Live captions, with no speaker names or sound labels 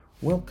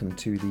Welcome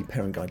to the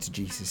Parent Guide to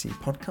GCSE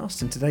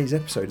podcast, and today's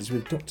episode is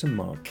with Dr.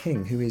 Mark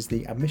King, who is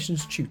the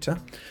admissions tutor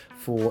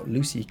for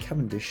Lucy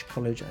Cavendish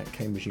College at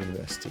Cambridge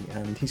University,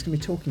 and he's going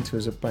to be talking to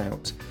us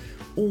about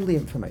all the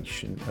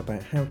information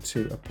about how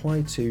to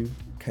apply to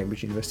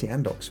Cambridge University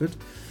and Oxford,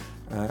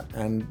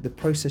 and the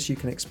process you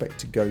can expect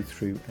to go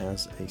through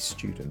as a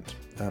student.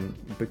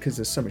 Because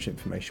there's so much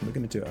information, we're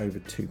going to do it over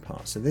two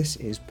parts, so this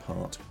is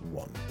part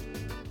one.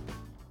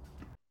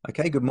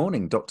 Okay, good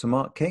morning, Dr.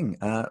 Mark King.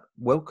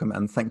 Welcome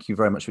and thank you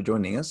very much for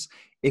joining us.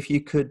 If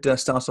you could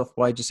start off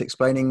by just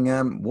explaining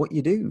what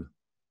you do.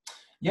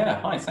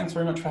 Yeah, hi, thanks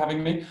very much for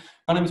having me.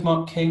 My name is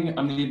Mark King.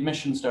 I'm the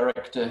admissions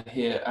director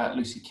here at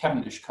Lucy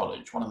Cavendish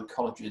College, one of the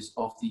colleges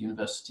of the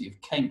University of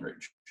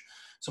Cambridge.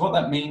 So what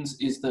that means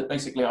is that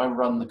basically I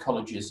run the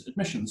college's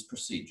admissions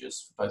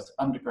procedures for both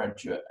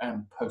undergraduate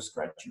and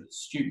postgraduate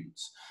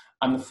students.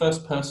 I'm the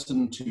first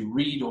person to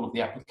read all of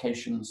the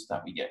applications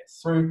that we get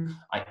through.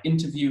 I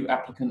interview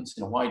applicants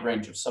in a wide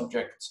range of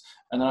subjects,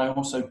 and then I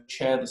also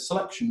chair the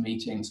selection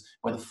meetings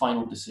where the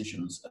final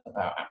decisions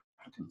about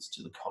applicants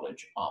to the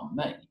college are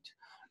made.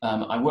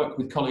 I work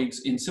with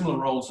colleagues in similar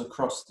roles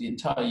across the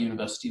entire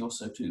university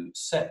also to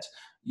set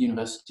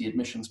university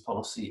admissions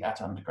policy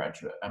at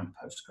undergraduate and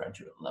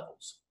postgraduate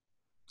levels.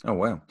 Oh,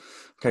 wow.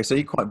 Okay, so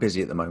you're quite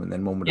busy at the moment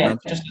then, one would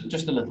imagine.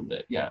 Just a little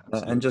bit, yeah.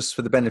 And just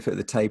for the benefit of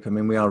the tape, I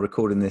mean, we are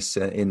recording this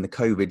in the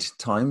COVID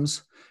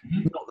times.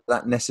 Mm-hmm. Not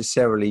that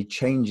necessarily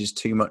changes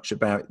too much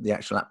about the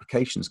actual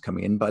applications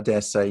coming in, but I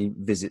dare say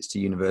visits to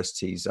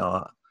universities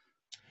are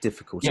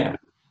difficult.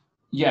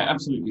 Yeah,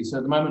 absolutely. So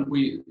at the moment,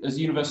 we, as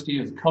a university,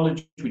 as a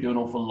college, we do an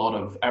awful lot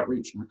of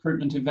outreach and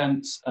recruitment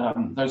events.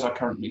 Those are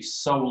currently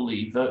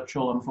solely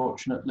virtual,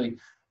 unfortunately.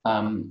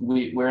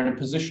 We're in a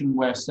position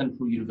where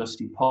central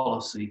university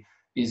policy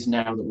is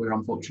now that we're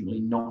unfortunately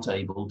not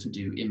able to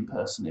do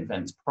in-person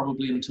events,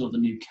 probably until the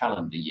new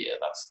calendar year.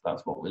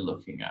 That's what we're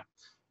looking at.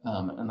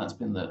 And that's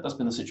been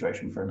the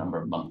situation for a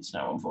number of months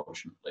now,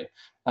 unfortunately.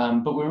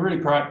 But we're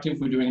really proactive.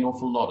 We're doing an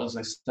awful lot, as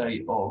I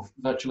say, of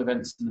virtual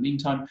events in the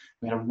meantime.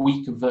 We had a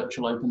week of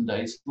virtual open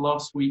days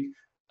last week.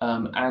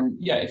 And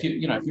yeah, if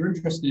you're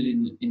interested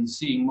in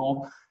seeing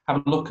more,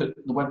 have a look at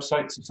the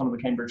websites of some of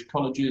the Cambridge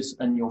colleges,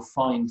 and you'll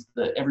find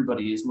that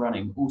everybody is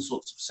running all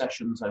sorts of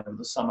sessions over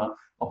the summer,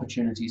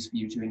 opportunities for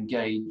you to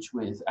engage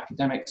with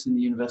academics in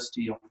the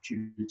university,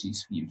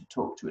 opportunities for you to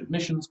talk to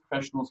admissions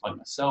professionals like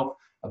myself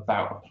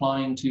about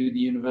applying to the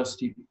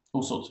university,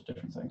 all sorts of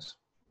different things.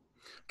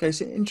 Okay,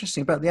 so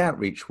interesting about the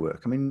outreach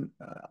work. I mean,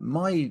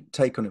 my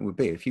take on it would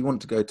be, if you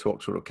want to go to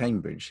Oxford or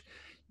Cambridge,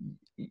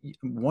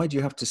 why do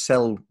you have to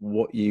sell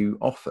what you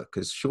offer?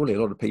 Because surely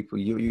a lot of people,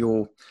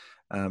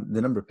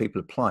 the number of people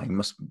applying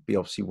must be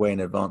obviously way in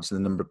advance of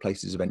the number of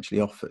places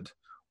eventually offered.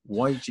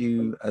 Why do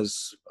you,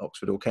 as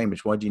Oxford or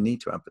Cambridge, why do you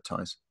need to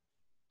advertise?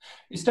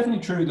 It's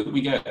definitely true that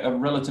we get a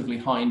relatively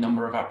high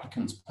number of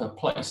applicants per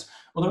place.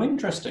 Although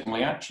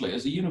interestingly, actually,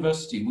 as a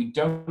university, we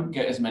don't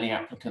get as many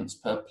applicants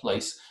per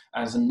place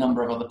as a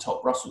number of other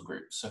top Russell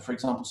groups. So for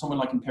example, somewhere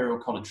like Imperial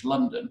College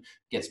London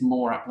gets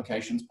more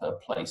applications per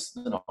place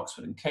than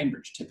Oxford and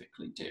Cambridge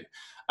typically do.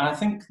 And I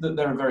think that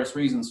there are various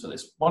reasons for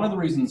this. One of the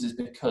reasons is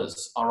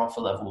because our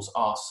offer levels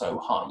are so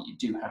high. You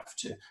do have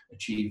to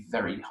achieve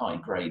very high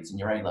grades in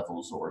your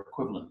A-levels or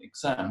equivalent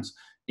exams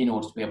in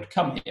order to be able to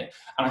come here.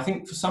 And I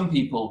think for some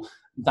people,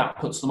 that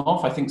puts them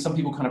off. I think some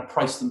people kind of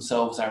price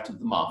themselves out of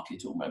the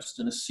market almost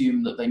and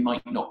assume that they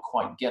might not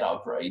quite get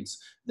our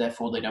grades,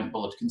 therefore they don't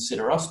bother to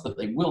consider us, but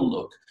they will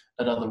look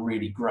at other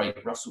really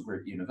great Russell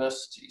Group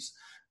universities.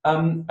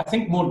 I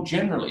think more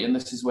generally, and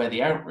this is where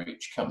the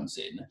outreach comes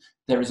in,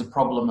 there is a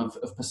problem of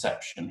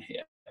perception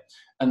here.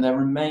 And there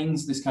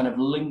remains this kind of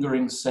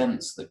lingering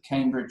sense that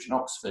Cambridge and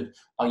Oxford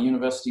are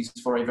universities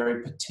for a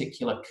very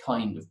particular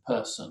kind of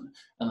person,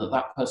 and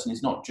that person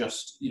is not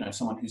just,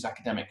 someone who's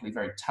academically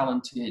very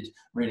talented,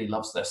 really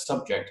loves their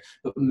subject,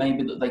 but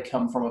maybe that they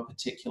come from a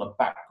particular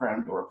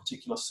background or a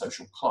particular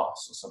social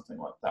class or something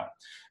like that.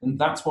 And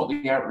that's what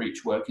the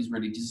outreach work is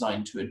really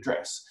designed to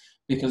address.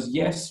 Because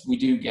yes, we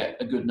do get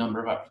a good number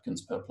of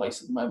applicants per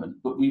place at the moment,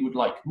 but we would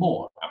like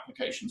more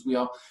applications.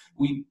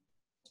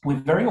 We're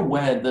very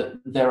aware that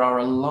there are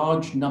a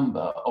large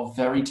number of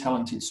very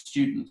talented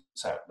students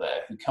out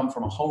there who come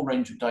from a whole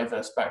range of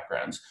diverse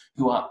backgrounds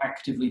who are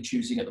actively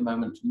choosing at the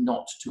moment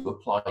not to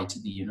apply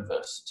to the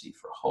university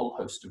for a whole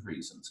host of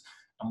reasons.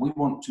 And we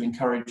want to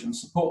encourage and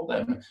support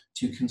them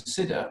to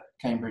consider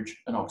Cambridge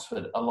and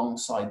Oxford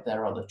alongside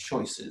their other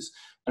choices,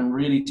 and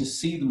really to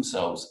see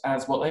themselves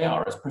as what they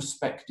are, as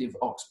prospective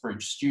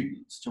Oxbridge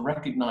students, to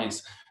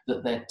recognise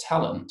that their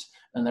talent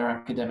and their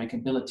academic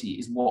ability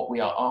is what we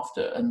are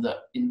after, and that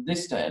in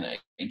this day and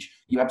age,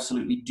 you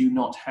absolutely do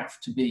not have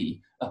to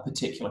be a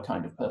particular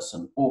kind of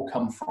person or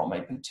come from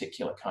a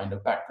particular kind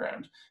of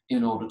background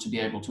in order to be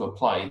able to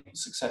apply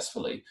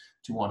successfully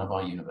to one of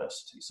our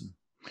universities.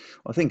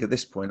 I think at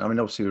this point, I mean,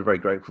 obviously we're very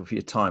grateful for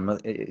your time.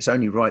 It's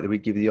only right that we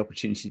give you the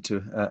opportunity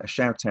to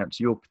shout out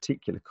to your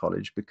particular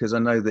college, because I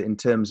know that in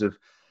terms of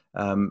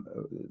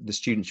the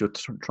students you're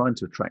trying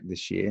to attract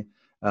this year,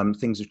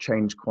 things have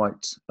changed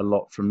quite a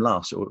lot from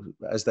last, or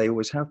as they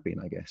always have been,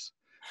 I guess.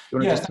 You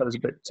want to just tell us a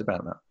bit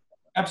about that?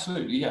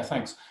 Absolutely, yeah,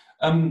 thanks.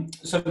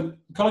 So the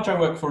college I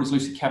work for is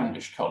Lucy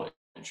Cavendish College,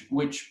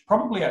 which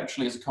probably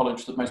actually is a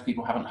college that most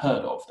people haven't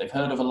heard of. They've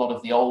heard of a lot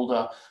of the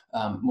older,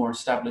 more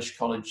established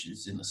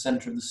colleges in the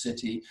centre of the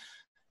city.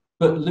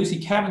 But Lucy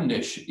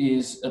Cavendish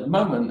is, at the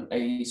moment,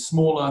 a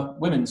smaller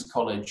women's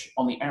college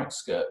on the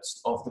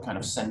outskirts of the kind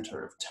of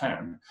centre of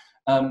town.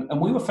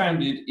 And we were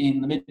founded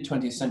in the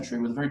mid-20th century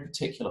with a very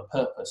particular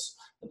purpose.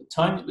 At the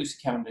time that Lucy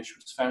Cavendish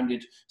was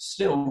founded,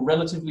 still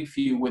relatively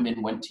few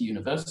women went to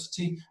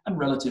university and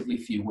relatively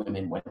few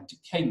women went to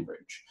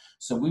Cambridge.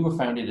 So we were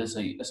founded as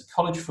a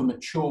college for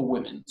mature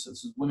women. So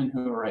this is women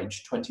who are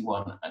aged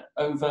 21 and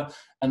over.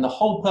 And the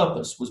whole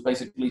purpose was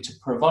basically to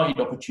provide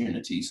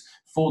opportunities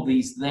for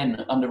these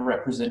then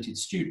underrepresented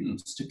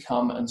students to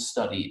come and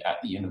study at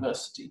the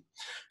university.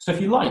 So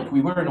if you like,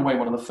 we were in a way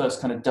one of the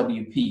first kind of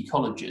WP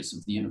colleges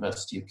of the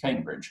University of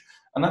Cambridge.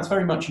 And that's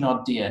very much in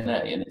our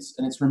DNA, and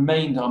it's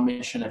remained our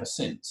mission ever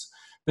since.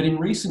 But in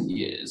recent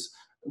years,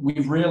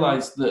 we've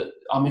realized that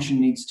our mission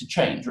needs to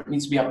change, or it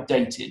needs to be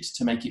updated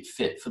to make it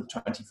fit for the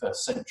 21st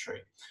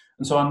century.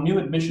 And so our new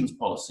admissions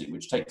policy,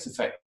 which takes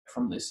effect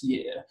from this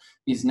year,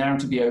 is now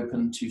to be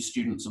open to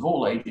students of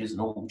all ages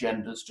and all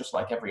genders, just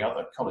like every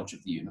other college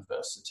of the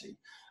university.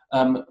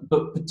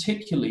 But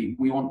particularly,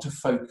 we want to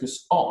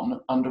focus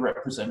on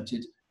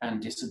underrepresented and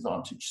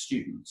disadvantaged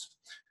students.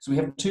 So we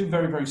have two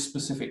very, very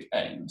specific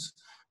aims.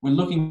 We're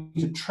looking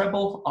to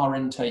treble our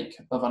intake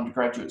of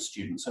undergraduate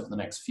students over the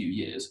next few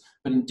years,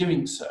 but in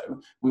doing so,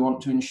 we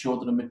want to ensure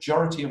that a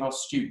majority of our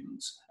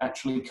students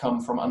actually come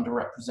from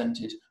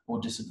underrepresented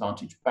or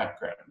disadvantaged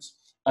backgrounds.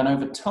 And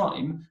over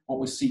time, what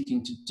we're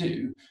seeking to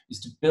do is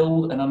to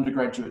build an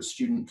undergraduate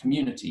student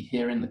community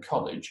here in the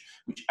college,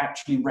 which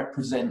actually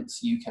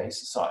represents UK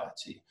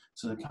society.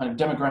 So the kind of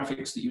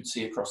demographics that you'd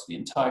see across the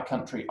entire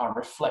country are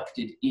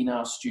reflected in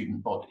our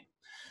student body.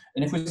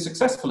 And if we're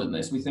successful in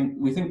this, we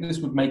think this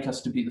would make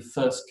us to be the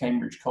first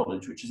Cambridge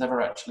college which has ever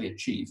actually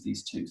achieved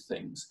these two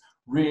things,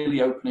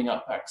 really opening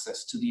up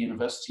access to the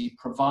university,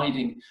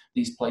 providing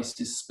these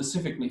places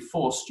specifically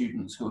for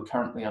students who are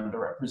currently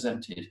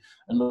underrepresented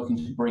and looking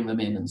to bring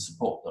them in and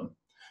support them.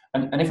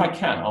 And if I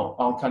can,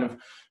 I'll kind of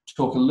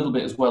talk a little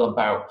bit as well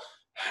about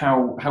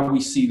how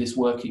we see this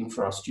working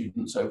for our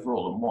students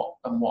overall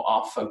and what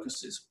our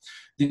focus is.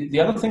 The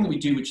other thing that we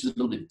do, which is a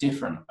little bit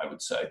different, I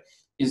would say,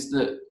 is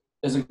that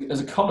as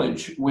a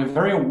college, we're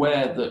very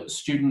aware that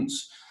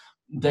students,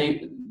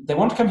 they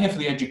want to come here for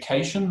the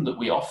education that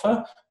we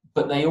offer,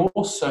 but they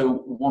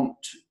also want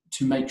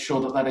to make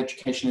sure that that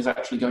education is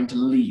actually going to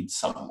lead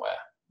somewhere,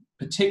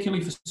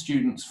 particularly for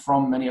students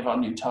from many of our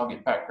new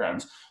target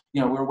backgrounds.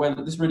 You know, we're aware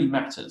that this really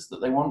matters,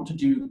 that they want to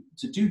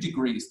do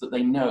degrees that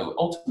they know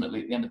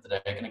ultimately at the end of the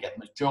day are going to get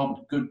them a job,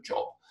 a good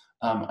job,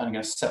 and are going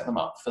to set them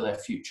up for their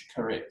future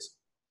careers.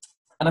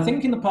 And I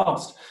think in the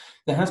past,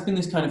 there has been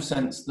this kind of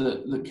sense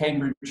that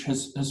Cambridge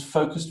has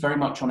focused very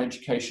much on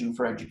education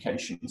for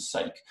education's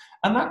sake.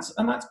 And that's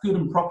good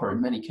and proper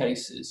in many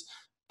cases.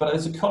 But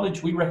as a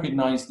college, we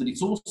recognise that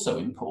it's also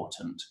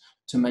important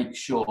to make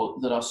sure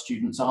that our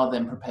students are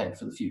then prepared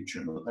for the future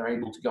and that they're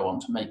able to go on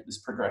to make this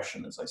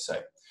progression, as I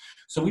say.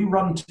 So we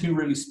run two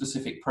really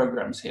specific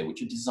programs here,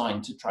 which are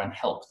designed to try and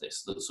help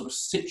this, that sort of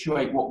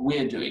situate what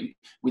we're doing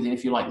within,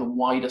 if you like, the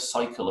wider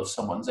cycle of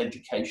someone's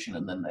education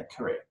and then their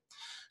career.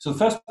 So the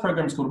first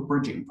program is called a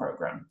bridging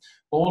program.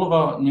 All of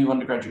our new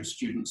undergraduate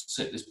students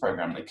sit this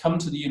program. They come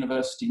to the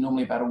university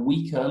normally about a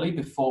week early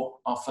before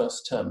our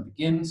first term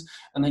begins,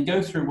 and they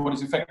go through what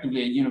is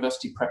effectively a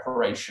university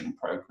preparation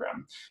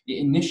program. It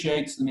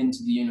initiates them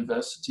into the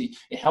university.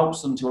 It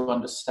helps them to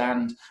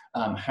understand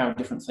how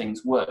different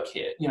things work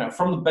here. You know,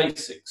 from the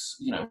basics,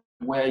 you know,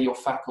 where your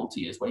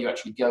faculty is, where you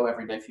actually go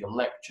every day for your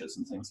lectures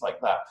and things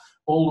like that,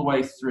 all the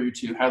way through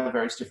to how the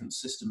various different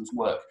systems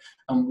work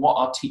and what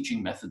our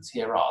teaching methods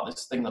here are.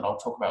 This thing that I'll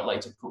talk about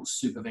later called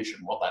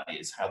supervision, what that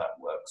is, how that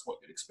works, what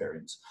you'd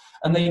experience.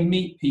 And they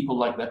meet people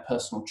like their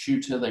personal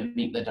tutor, they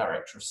meet their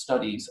director of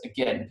studies,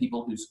 again,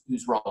 people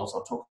whose roles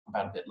I'll talk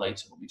about a bit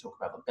later when we talk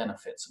about the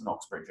benefits of an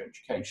Oxbridge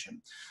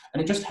education.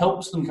 And it just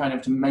helps them kind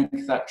of to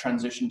make that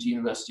transition to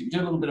university. We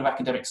do a little bit of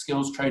academic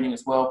skills training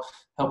as well,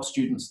 help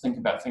students think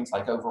about things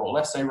like overall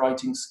essay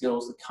writing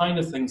skills, the kind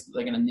of things that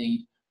they're going to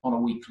need on a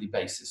weekly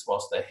basis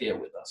whilst they're here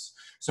with us.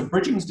 So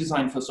bridging is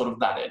designed for sort of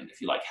that end,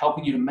 if you like,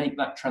 helping you to make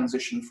that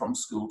transition from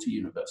school to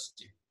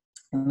university.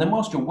 And then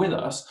whilst you're with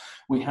us,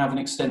 we have an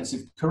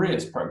extensive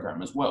careers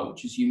program as well,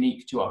 which is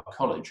unique to our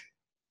college.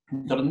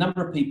 We've got a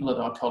number of people at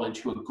our college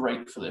who are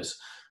great for this.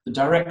 The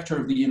director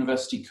of the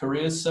University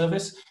Careers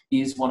Service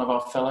is one of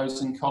our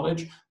fellows in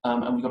college,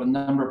 and we've got a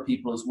number of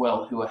people as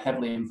well who are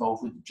heavily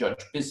involved with the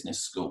Judge Business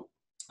School.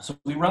 So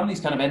we run these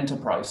kind of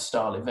enterprise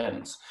style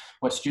events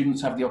where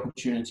students have the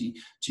opportunity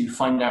to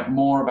find out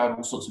more about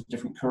all sorts of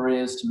different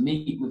careers, to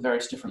meet with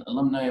various different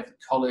alumni of the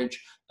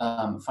college,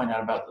 find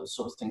out about the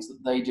sort of things that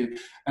they do,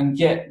 and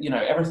get,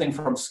 everything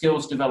from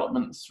skills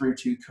development through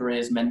to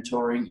careers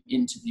mentoring,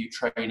 interview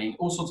training,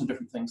 all sorts of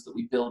different things that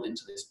we build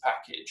into this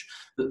package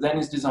that then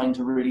is designed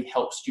to really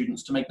help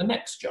students to make the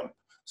next jump.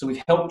 So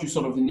we've helped you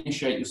sort of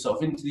initiate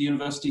yourself into the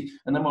university,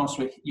 and then whilst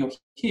you're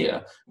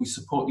here, we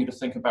support you to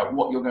think about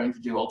what you're going to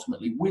do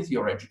ultimately with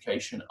your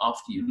education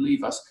after you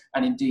leave us,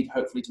 and indeed,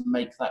 hopefully, to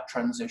make that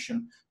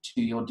transition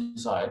to your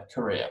desired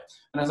career.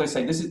 And as I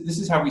say, this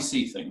is how we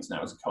see things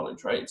now as a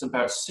college, right? It's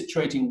about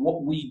situating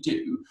what we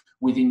do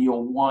within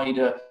your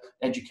wider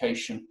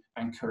education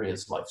and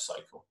careers life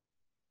cycle.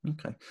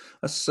 Okay,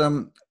 that's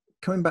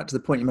coming back to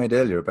the point you made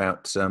earlier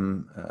about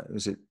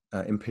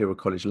Imperial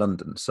College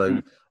London.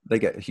 So they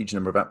get a huge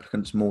number of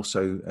applicants, more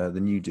so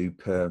than you do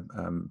per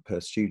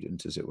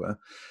student, as it were.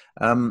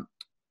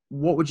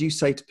 What would you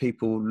say to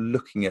people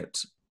looking at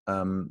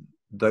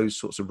those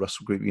sorts of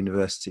Russell Group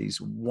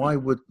universities?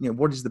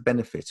 What is the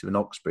benefit of an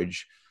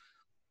Oxbridge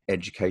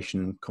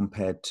education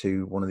compared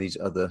to one of these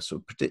other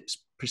sort of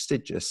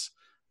prestigious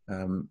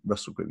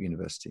Russell Group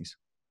universities?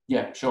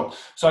 Yeah, sure.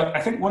 So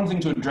I think one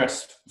thing to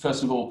address,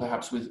 first of all,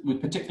 perhaps with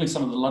particularly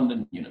some of the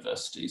London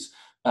universities,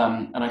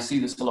 and I see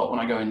this a lot when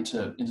I go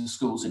into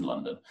schools in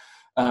London,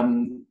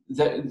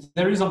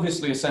 there is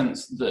obviously a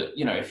sense that,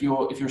 if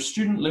you're a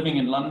student living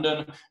in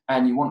London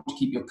and you want to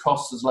keep your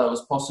costs as low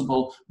as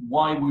possible,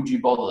 why would you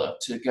bother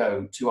to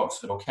go to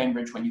Oxford or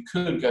Cambridge when you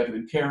could go to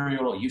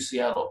Imperial or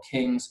UCL or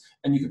King's,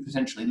 and you could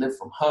potentially live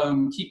from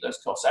home, keep those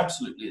costs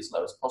absolutely as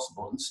low as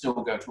possible, and still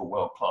go to a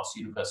world-class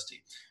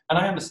university? And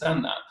I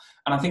understand that.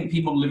 And I think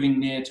people living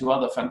near to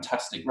other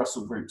fantastic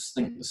Russell Groups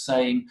think the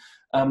same.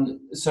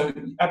 So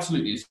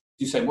absolutely, as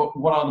you say,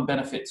 what are the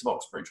benefits of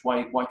Oxbridge?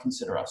 Why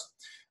consider us?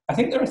 I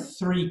think there are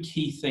three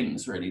key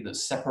things really that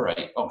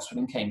separate Oxford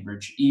and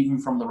Cambridge even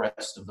from the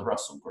rest of the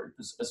Russell Group,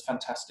 as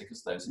fantastic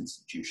as those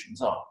institutions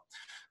are.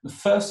 The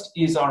first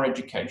is our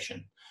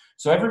education.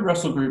 So every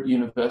Russell Group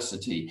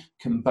university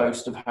can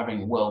boast of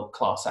having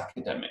world-class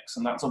academics,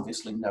 and that's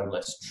obviously no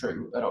less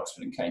true at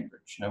Oxford and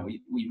Cambridge.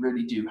 We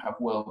really do have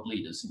world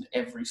leaders in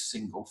every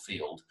single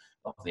field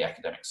of the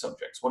academic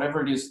subjects.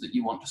 Whatever it is that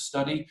you want to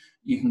study,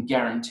 you can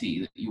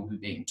guarantee that you'll be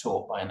being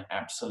taught by an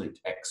absolute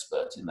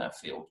expert in that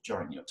field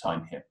during your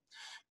time here.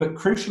 But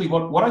crucially,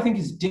 what I think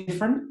is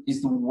different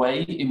is the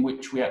way in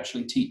which we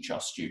actually teach our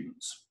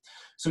students.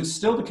 So it's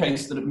still the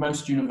case that at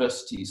most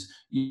universities,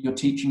 your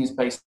teaching is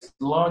based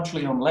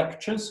largely on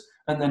lectures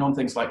and then on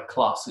things like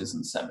classes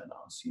and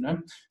seminars,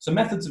 So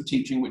methods of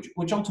teaching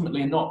which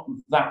ultimately are not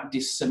that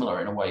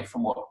dissimilar in a way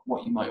from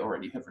what you might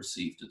already have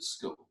received at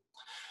school.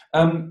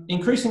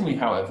 Increasingly,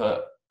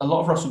 however, a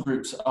lot of Russell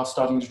Groups are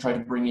starting to try to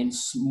bring in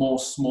more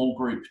small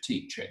group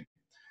teaching.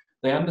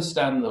 They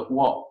understand that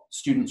what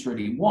students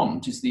really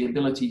want is the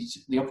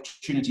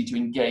opportunity to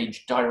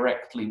engage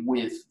directly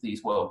with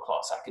these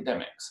world-class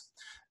academics.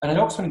 And at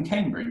Oxford and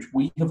Cambridge,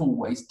 we have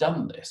always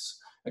done this.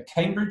 At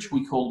Cambridge,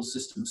 we call the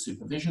system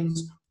supervisions.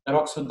 At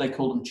Oxford, they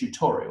call them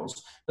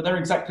tutorials, but they're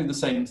exactly the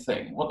same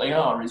thing. What they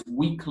are is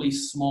weekly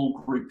small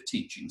group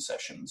teaching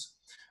sessions.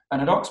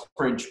 And at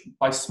Oxbridge,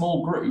 by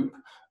small group,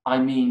 I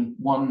mean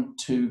 1,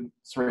 2,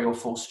 3 or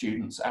 4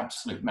 students,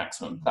 absolute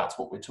maximum. That's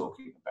what we're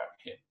talking about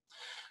here.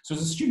 So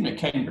as a student at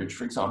Cambridge,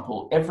 for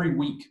example, every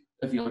week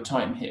of your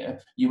time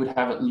here, you would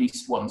have at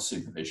least one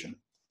supervision.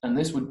 And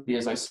this would be,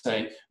 as I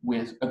say,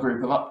 with a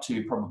group of up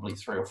to probably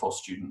 3 or 4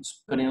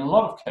 students. But in a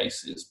lot of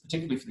cases,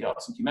 particularly for the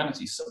arts and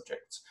humanities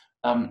subjects,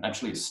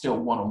 actually it's still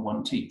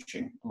one-on-one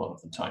teaching a lot of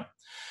the time.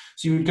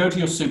 So you would go to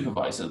your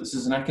supervisor. This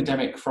is an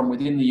academic from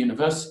within the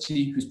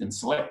university who's been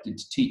selected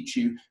to teach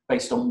you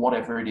based on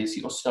whatever it is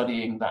you're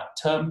studying that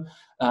term.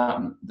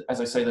 As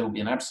I say, there will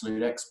be an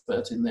absolute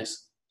expert in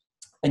this.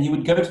 And you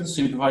would go to the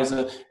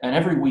supervisor, and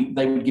every week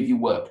they would give you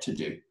work to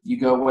do. You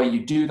go away,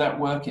 you do that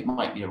work. It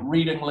might be a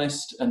reading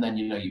list, and then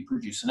you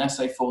produce an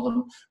essay for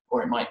them,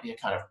 or it might be a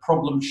kind of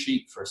problem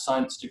sheet for a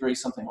science degree,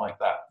 something like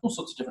that. All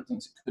sorts of different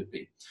things it could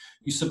be.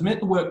 You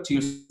submit the work to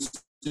your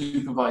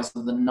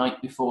supervisor the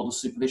night before the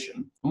supervision,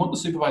 and what the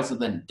supervisor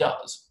then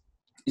does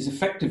is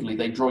effectively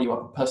they draw you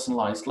up a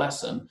personalised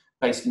lesson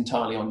based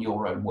entirely on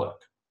your own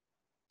work.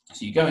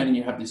 So you go in and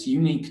you have this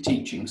unique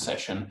teaching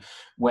session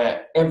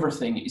where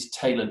everything is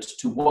tailored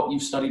to what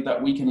you've studied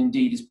that week and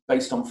indeed is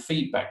based on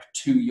feedback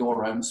to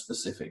your own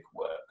specific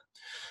work.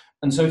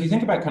 And so if you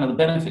think about kind of the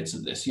benefits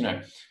of this,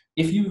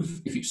 if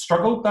you've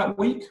struggled that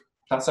week,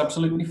 that's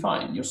absolutely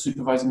fine. Your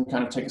supervisor can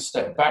kind of take a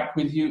step back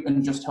with you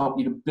and just help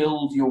you to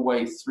build your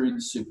way through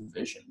the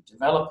supervision,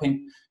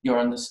 developing your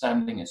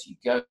understanding as you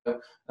go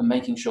and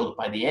making sure that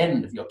by the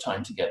end of your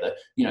time together,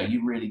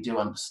 you really do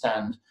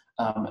understand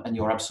and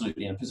you're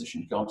absolutely in a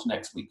position to go on to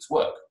next week's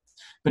work.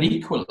 But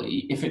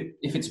equally, if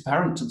it's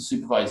apparent to the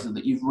supervisor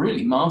that you've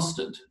really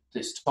mastered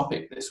this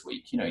topic this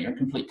week, you're in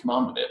complete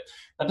command of it,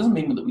 that doesn't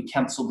mean that we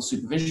cancel the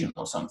supervision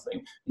or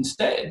something.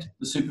 Instead,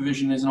 the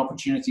supervision is an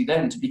opportunity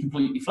then to be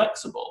completely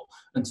flexible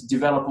and to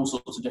develop all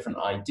sorts of different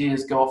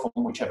ideas, go off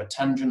on whichever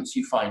tangents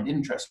you find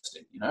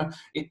interesting.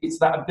 It's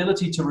that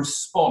ability to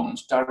respond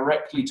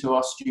directly to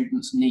our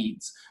students'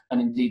 needs and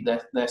indeed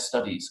their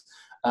studies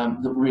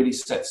that really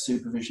sets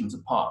supervisions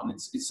apart. And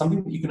it's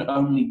something that you can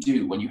only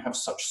do when you have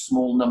such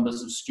small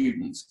numbers of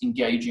students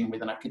engaging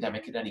with an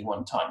academic at any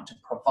one time, to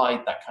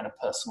provide that kind of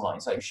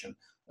personalisation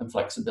and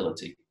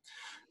flexibility.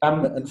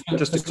 And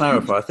just to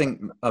clarify,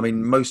 I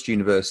mean, most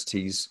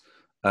universities,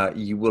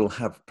 you will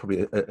have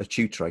probably a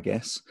tutor, I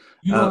guess,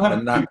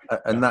 and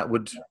that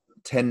would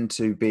tend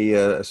to be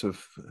a sort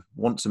of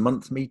once a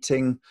month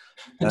meeting,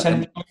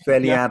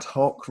 fairly ad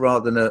hoc,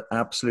 rather than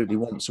absolutely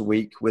once a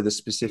week with a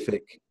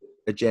specific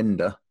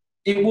agenda.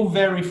 It will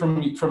vary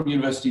from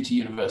university to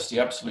university,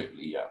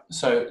 absolutely, yeah.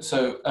 So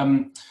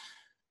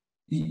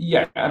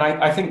yeah, and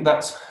I think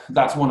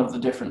that's one of the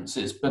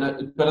differences.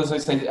 But as I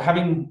say,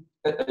 having,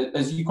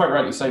 as you quite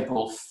rightly say,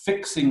 Paul,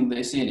 fixing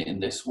this in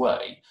this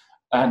way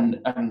and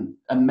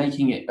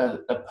making it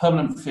a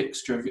permanent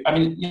fixture of, I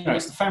mean,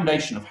 it's the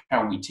foundation of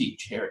how we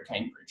teach here at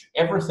Cambridge.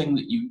 Everything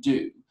that you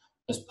do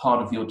as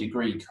part of your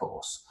degree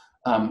course,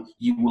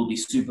 you will be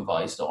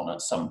supervised on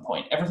at some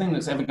point. Everything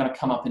that's ever going to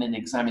come up in an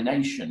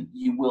examination,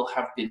 you will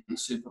have been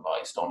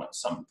supervised on at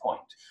some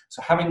point.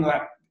 So having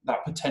that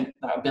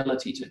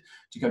ability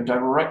to go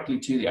directly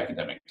to the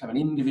academic, to have an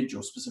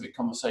individual specific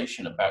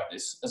conversation about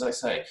this, as I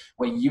say,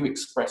 where you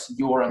express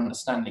your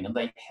understanding and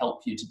they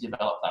help you to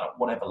develop that at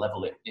whatever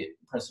level it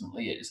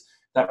presently is,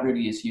 that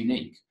really is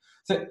unique.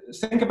 So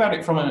think about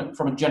it from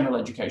a general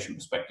education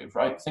perspective,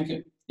 right?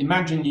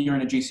 Imagine you're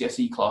in a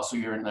GCSE class or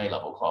you're in an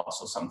A-level class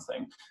or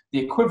something. The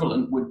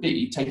equivalent would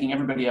be taking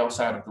everybody else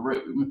out of the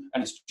room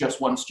and it's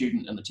just one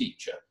student and the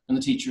teacher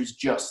is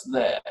just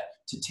there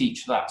to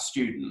teach that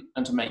student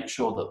and to make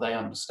sure that they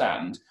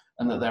understand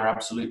and that they're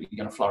absolutely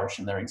going to flourish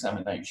in their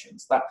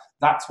examinations.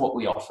 That's what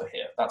we offer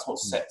here. That's what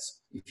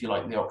sets, if you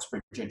like, the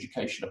Oxbridge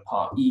education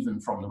apart, even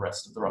from the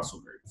rest of the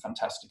Russell Group,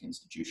 fantastic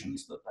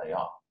institutions that they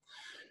are.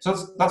 So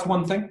that's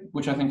one thing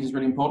which I think is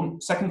really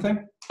important. Second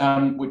thing,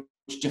 which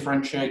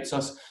differentiates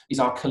us, is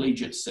our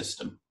collegiate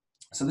system.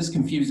 So this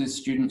confuses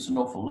students an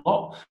awful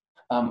lot.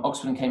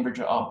 Oxford and Cambridge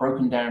are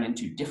broken down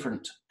into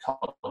different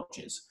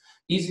colleges.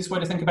 Easiest way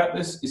to think about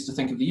this is to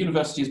think of the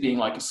university as being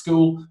like a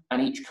school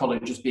and each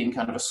college as being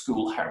kind of a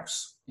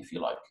schoolhouse, if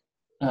you like.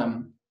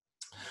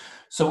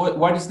 So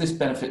why does this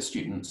benefit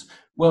students?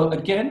 Well,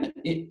 again,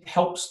 it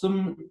helps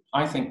them,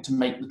 I think, to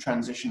make the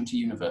transition to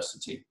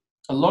university.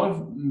 A lot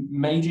of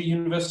major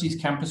universities,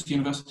 campus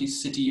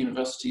universities, city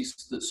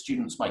universities that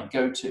students might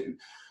go to,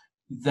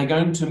 they're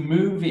going to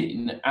move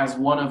in as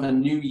one of a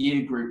new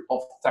year group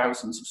of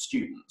thousands of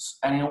students.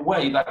 And in a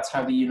way, that's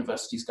how the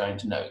university is going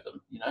to know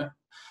them,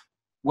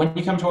 When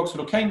you come to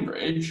Oxford or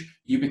Cambridge,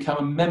 you become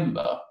a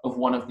member of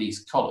one of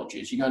these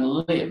colleges. You're going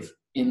to live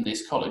in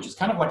this college. It's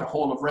kind of like a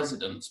hall of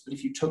residence, but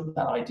if you took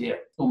that idea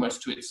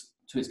almost to its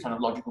kind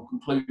of logical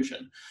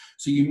conclusion.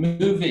 So you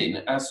move in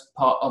as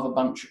part of a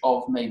bunch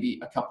of maybe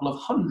a couple of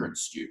hundred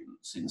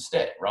students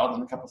instead, rather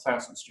than a couple of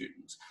thousand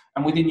students.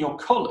 And within your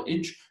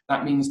college,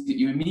 that means that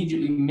you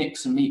immediately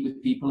mix and meet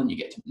with people and you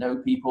get to know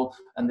people.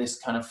 And this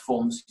kind of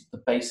forms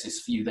the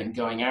basis for you then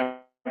going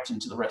out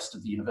into the rest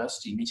of the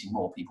university, meeting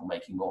more people,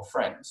 making more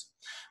friends.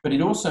 But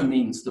it also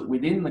means that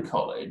within the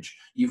college,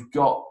 you've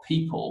got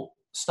people,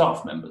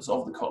 staff members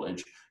of the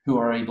college, who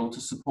are able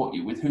to support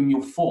you, with whom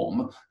you'll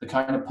form the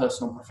kind of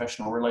personal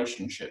professional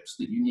relationships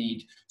that you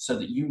need so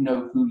that you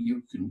know who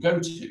you can go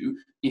to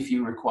if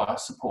you require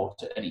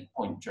support at any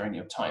point during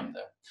your time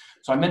there.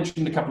 So I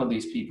mentioned a couple of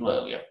these people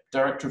earlier.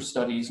 Director of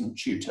Studies and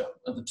tutor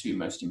are the two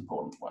most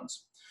important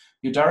ones.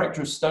 Your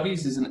Director of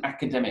Studies is an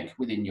academic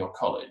within your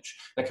college.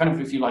 They're kind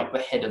of, if you like, the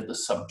head of the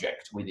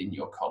subject within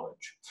your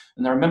college.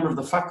 And they're a member of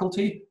the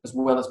faculty as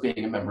well as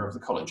being a member of the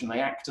college. And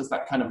they act as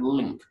that kind of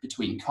link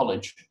between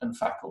college and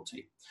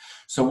faculty.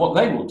 So what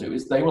they will do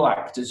is they will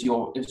act as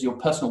your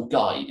personal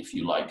guide, if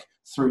you like,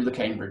 through the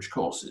Cambridge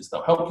courses.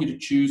 They'll help you to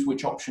choose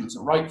which options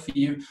are right for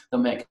you.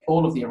 They'll make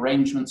all of the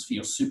arrangements for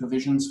your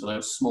supervisions for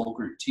those small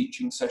group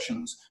teaching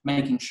sessions,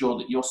 making sure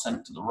that you're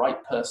sent to the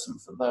right person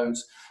for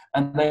those.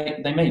 And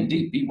they may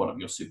indeed be one of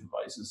your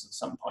supervisors at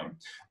some point.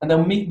 And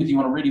they'll meet with you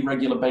on a really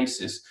regular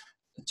basis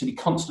to be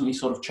constantly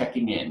sort of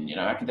checking in,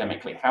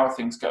 academically. How are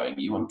things going? Are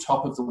you on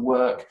top of the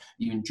work? Are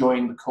you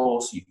enjoying the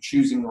course? Are you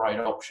choosing the right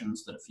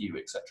options that are for you,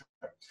 etc.?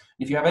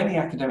 If you have any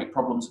academic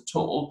problems at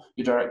all,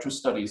 your Director of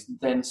Studies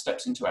then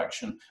steps into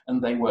action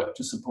and they work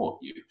to support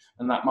you.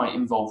 And that might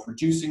involve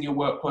reducing your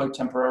workload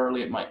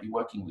temporarily. It might be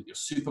working with your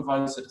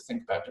supervisor to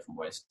think about different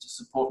ways to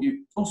support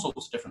you. All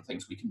sorts of different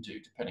things we can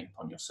do depending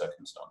upon your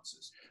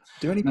circumstances.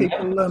 Do any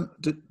people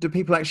do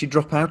people actually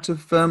drop out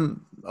of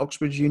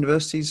Oxbridge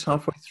universities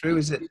halfway through?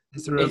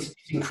 It's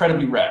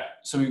incredibly rare.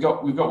 So we've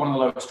got one of the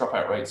lowest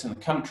dropout rates in the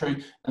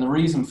country, and the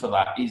reason for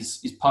that is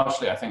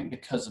partially, I think,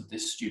 because of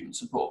this student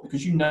support.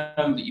 Because you know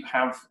that you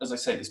have, as I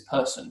say, this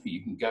person who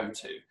you can go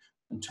to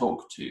and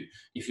talk to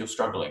if you're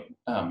struggling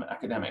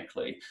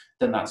academically,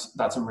 then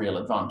that's a real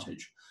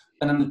advantage.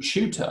 And then the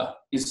tutor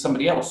is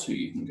somebody else who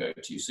you can go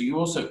to. So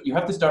you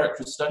have this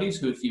director of studies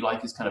who, if you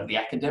like, is kind of the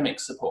academic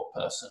support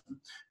person.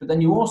 But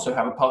then you also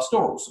have a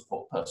pastoral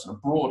support person, a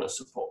broader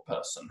support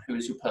person who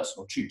is your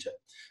personal tutor.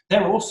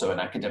 They're also an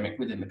academic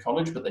within the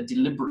college, but they're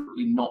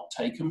deliberately not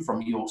taken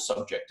from your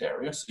subject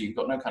area. So you've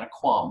got no kind of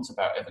qualms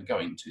about ever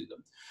going to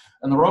them.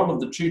 And the role of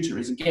the tutor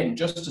is, again,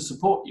 just to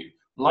support you.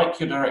 Like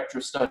your director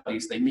of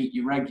studies, they meet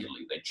you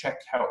regularly, they check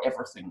how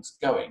everything's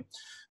going.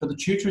 But the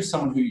tutor is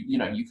someone who,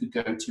 you could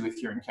go to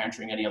if you're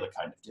encountering any other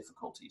kind of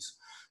difficulties.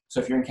 So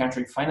if you're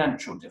encountering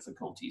financial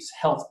difficulties,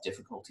 health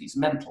difficulties,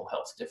 mental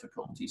health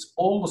difficulties,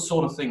 all the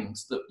sort of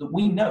things that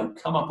we know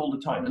come up all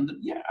the time and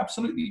that,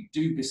 absolutely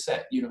do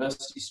beset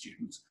university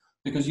students,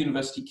 because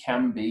university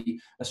can be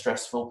a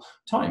stressful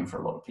time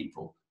for a lot of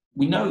people.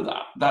 We know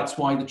that. That's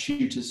why the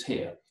tutor's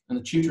here. And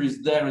the tutor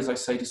is there, as I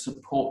say, to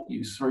support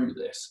you through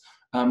this.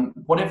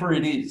 Whatever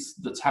it is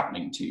that's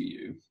happening to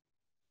you,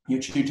 your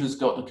tutor's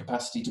got the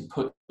capacity to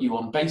put you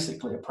on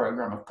basically a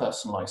program of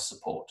personalised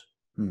support.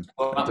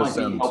 Well, that might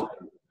be helpful.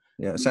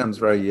 Yeah, it sounds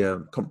very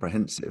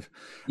comprehensive.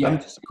 Yeah.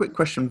 Just a quick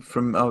question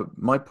from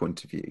my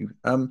point of view.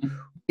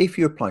 If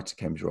you apply to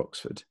Cambridge or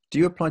Oxford, do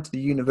you apply to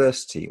the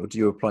university or do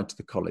you apply to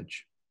the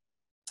college?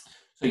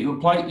 So you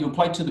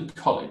apply to the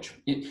college.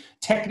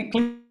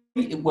 Technically,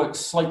 it works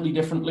slightly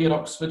differently at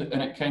Oxford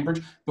and at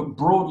Cambridge, but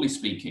broadly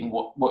speaking,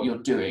 what you're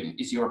doing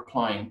is you're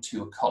applying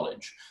to a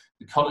college.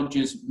 The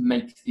colleges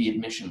make the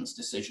admissions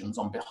decisions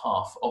on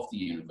behalf of the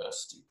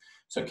university.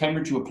 So at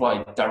Cambridge, you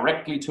apply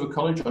directly to a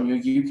college. On your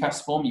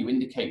UCAS form, you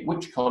indicate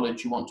which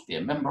college you want to be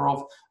a member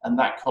of, and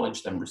that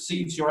college then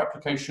receives your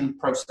application,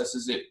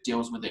 processes it,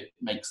 deals with it,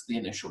 makes the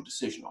initial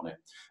decision on it.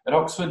 At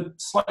Oxford,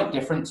 slight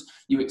difference.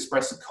 You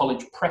express a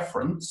college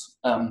preference,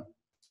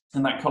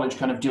 and that college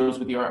kind of deals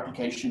with your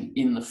application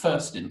in the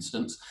first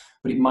instance,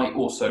 but it might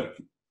also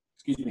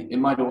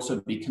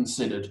be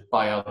considered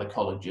by other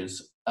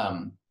colleges.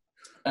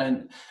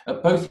 And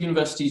at both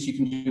universities, you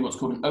can do what's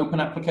called an open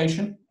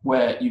application,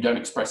 where you don't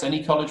express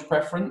any college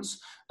preference.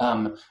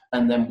 And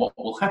then what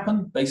will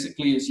happen,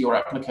 basically, is your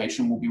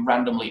application will be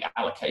randomly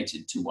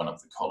allocated to one of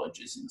the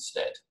colleges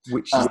instead.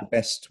 Which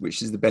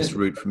is the best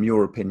route, from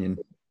your opinion?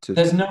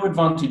 There's no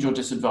advantage or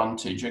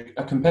disadvantage.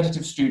 A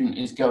competitive student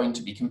is going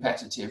to be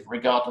competitive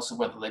regardless of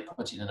whether they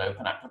put in an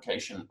open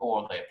application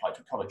or they apply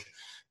to a college.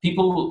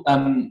 People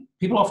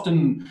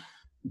often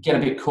get a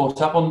bit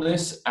caught up on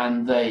this,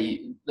 and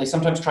they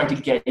sometimes try to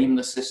game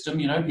the system.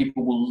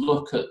 People will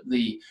look at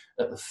the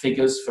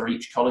figures for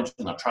each college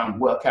and they'll try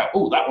and work out,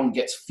 that one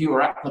gets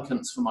fewer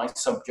applicants for my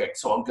subject,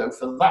 so I'll go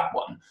for that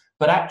one.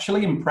 But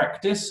actually, in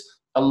practice,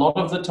 a lot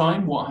of the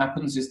time, what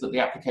happens is that the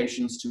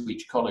applications to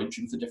each college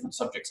and for different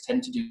subjects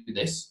tend to do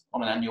this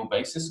on an annual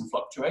basis and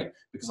fluctuate,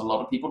 because a lot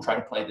of people try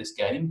to play this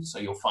game. So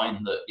you'll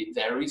find that it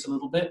varies a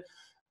little bit.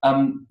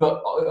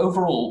 But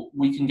overall,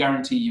 we can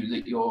guarantee you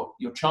that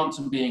your chance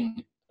of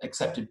being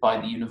accepted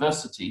by the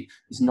university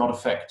is not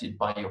affected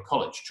by your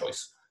college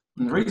choice.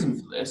 And the reason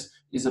for this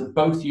is that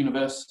both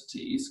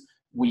universities,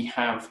 we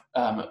have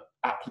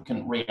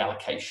applicant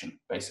reallocation,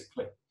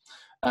 basically.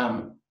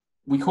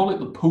 We call it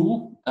the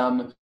pool,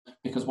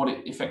 because what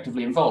it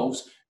effectively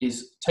involves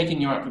is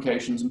taking your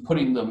applications and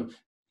putting them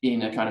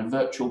in a kind of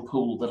virtual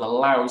pool that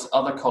allows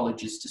other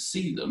colleges to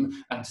see them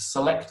and to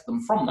select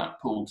them from that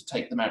pool to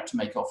take them out to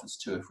make offers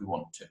to if we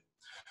want to.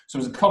 So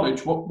as a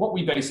college, what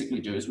we basically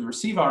do is we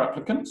receive our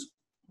applicants,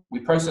 we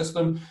process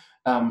them,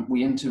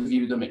 we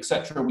interview them,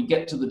 etc. We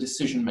get to the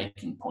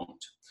decision-making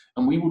point,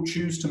 and we will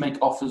choose to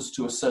make offers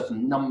to a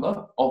certain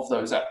number of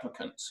those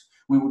applicants.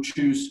 We will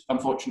choose,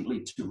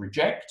 unfortunately, to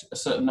reject a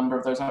certain number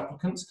of those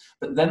applicants,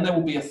 but then there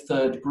will be a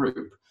third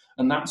group,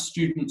 and that's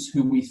students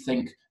who we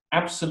think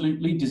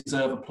absolutely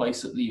deserve a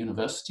place at the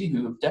university,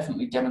 who have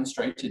definitely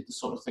demonstrated the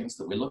sort of things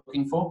that we're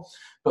looking for,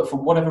 but for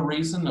whatever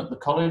reason at the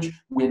college,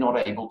 we're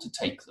not able to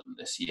take them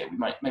this year.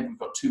 Maybe we've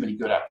got too many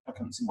good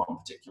applicants in one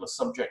particular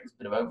subject, there's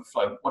a bit of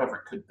overflow, whatever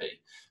it could be.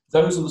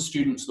 Those are the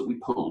students that we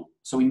pool.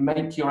 So we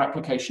make your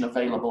application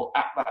available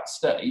at that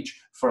stage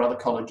for other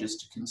colleges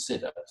to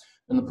consider.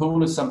 And the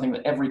pool is something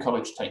that every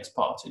college takes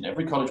part in.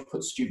 Every college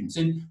puts students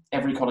in,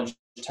 every college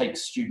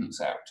takes students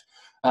out.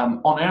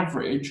 On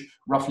average,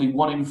 roughly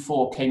 1 in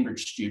 4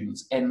 Cambridge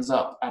students ends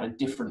up at a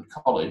different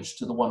college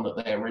to the one that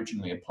they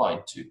originally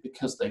applied to,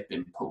 because they've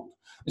been pooled.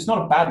 It's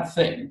not a bad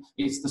thing,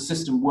 it's the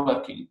system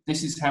working.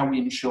 This is how we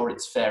ensure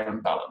it's fair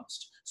and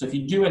balanced. So if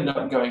you do end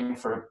up going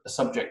for a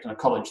subject in a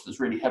college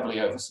that's really heavily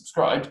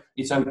oversubscribed,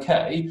 it's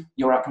okay.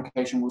 Your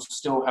application will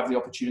still have the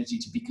opportunity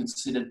to be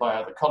considered by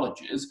other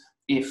colleges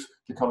if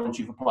the college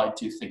you've applied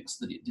to thinks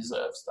that it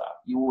deserves that.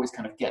 You always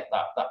kind of get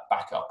that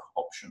backup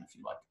option, if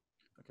you like.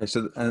 Okay,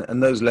 so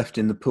and those left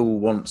in the pool,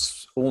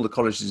 once all the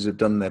colleges have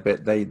done their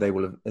bit, they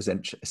will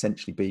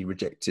essentially be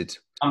rejected.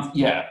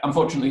 Yeah,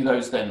 unfortunately,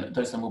 those then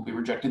will be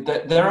rejected.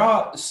 There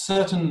are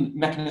certain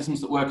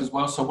mechanisms that work as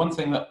well. So one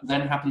thing that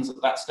then happens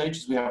at that stage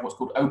is we have what's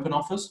called open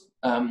offers.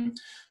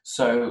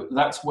 So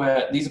that's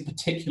where these are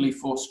particularly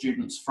for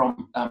students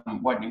from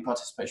widening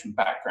participation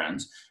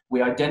backgrounds.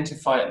 We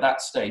identify at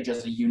that stage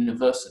as a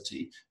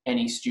university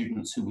any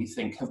students who we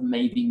think have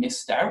maybe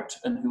missed out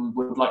and who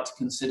we would like to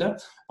consider.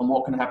 And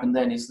what can happen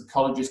then is the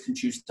colleges can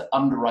choose to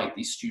underwrite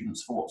these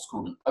students for what's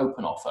called an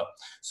open offer.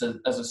 So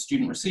as a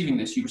student receiving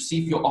this, you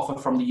receive your offer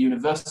from the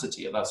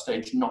university at that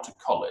stage, not a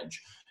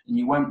college. And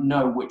you won't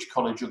know which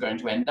college you're going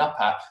to end up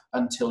at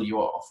until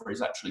your offer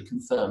is actually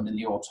confirmed in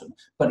the autumn.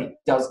 But it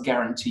does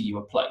guarantee you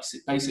a place.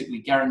 It basically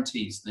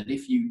guarantees that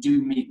if you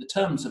do meet the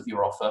terms of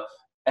your offer,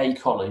 a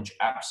college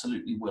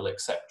absolutely will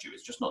accept you.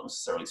 It's just not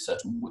necessarily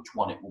certain which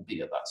one it will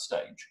be at that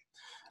stage.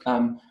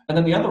 And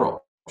then the other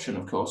option,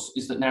 of course,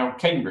 is that now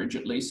Cambridge,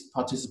 at least,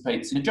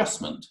 participates in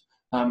adjustment.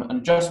 And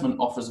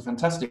adjustment offers a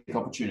fantastic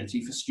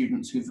opportunity for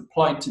students who've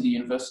applied to the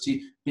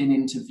university, been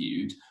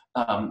interviewed,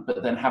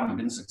 but then haven't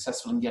been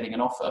successful in getting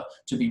an offer,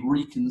 to be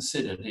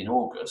reconsidered in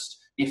August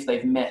if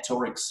they've met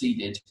or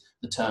exceeded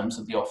the terms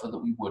of the offer that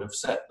we would have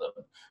set them.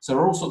 So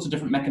there are all sorts of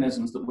different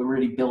mechanisms that we're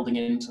really building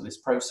into this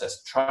process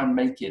to try and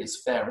make it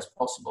as fair as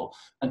possible,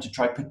 and to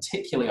try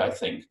particularly, I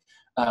think,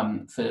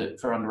 for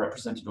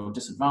underrepresented or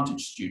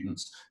disadvantaged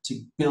students,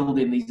 to build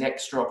in these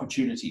extra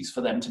opportunities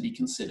for them to be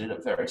considered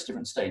at various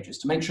different stages,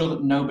 to make sure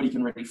that nobody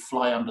can really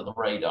fly under the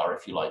radar,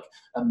 if you like,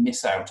 and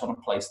miss out on a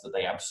place that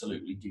they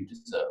absolutely do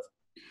deserve.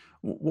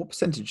 What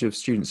percentage of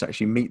students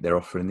actually meet their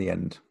offer in the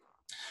end?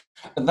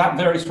 That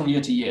varies from year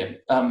to year,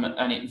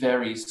 and it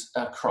varies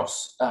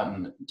across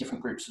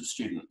different groups of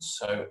students.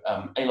 So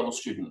A-level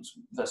students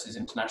versus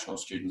international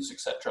students,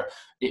 etc.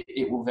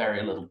 It will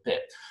vary a little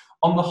bit.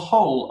 On the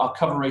whole, our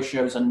cover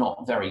ratios are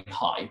not very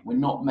high. We're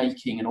not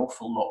making an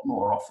awful lot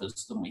more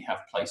offers than we have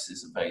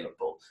places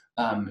available.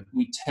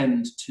 We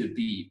tend to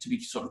be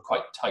sort of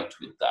quite tight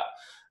with that.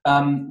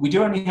 We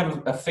do only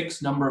have a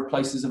fixed number of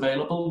places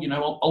available. You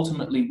know,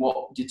 ultimately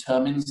what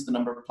determines the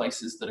number of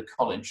places that a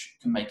college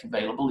can make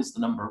available is the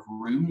number of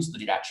rooms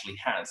that it actually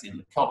has in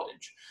the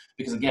college.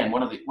 Because again,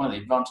 one of the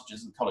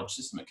advantages of the college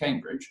system at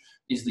Cambridge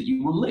is that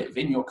you will live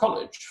in your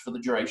college for the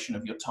duration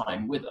of your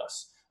time with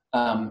us.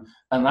 And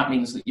that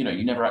means that, you know,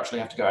 you never actually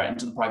have to go out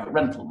into the private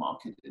rental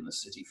market in the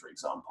city, for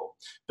example.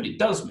 But it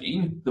does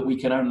mean that we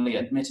can only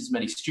admit as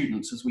many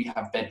students as we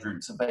have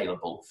bedrooms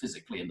available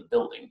physically in the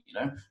building, you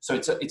know. So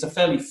it's a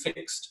fairly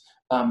fixed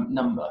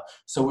number.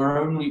 So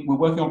we're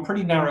working on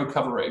pretty narrow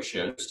cover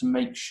ratios to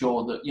make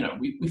sure that, you know,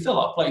 we fill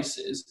our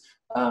places,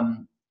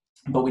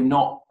 but we're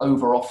not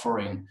over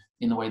offering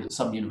in the way that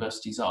some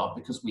universities are,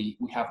 because we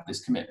have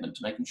this commitment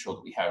to making sure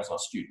that we house our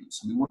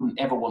students. And we wouldn't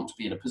ever want to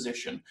be in a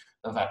position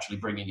of actually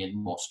bringing in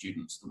more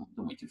students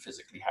than we can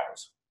physically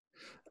house.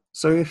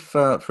 So if,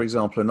 for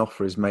example, an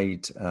offer is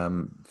made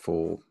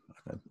for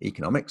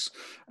economics,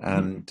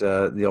 and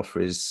the offer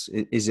is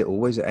it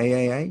always at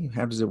AAA?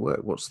 How does it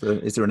work?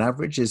 Is there an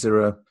average? Is there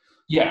a...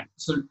 Yeah,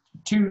 so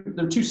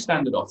there are two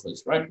standard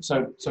offers, right?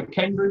 So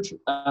Cambridge,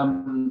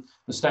 the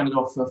standard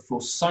offer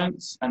for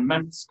science and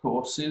maths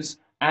courses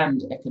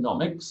and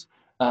economics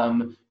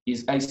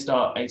is A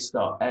star, A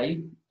star,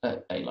 A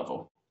at A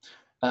level.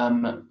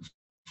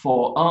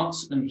 For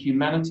arts and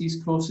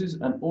humanities courses,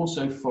 and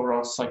also for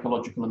our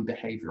psychological and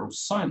behavioural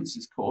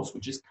sciences course,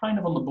 which is kind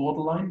of on the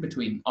borderline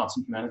between arts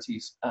and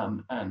humanities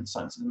and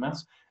sciences and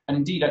maths, and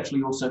indeed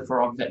actually also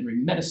for our veterinary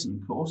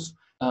medicine course,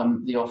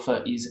 the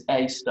offer is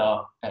A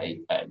star, A.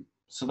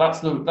 So that's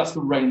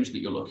the range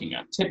that you're looking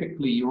at.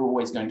 Typically, you're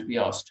always going to be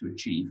asked to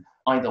achieve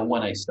either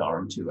 1 A star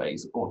and 2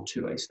 A's, or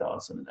 2 A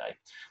stars and an A.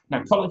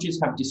 Now, colleges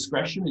have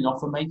discretion in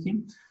offer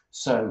making,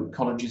 so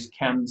colleges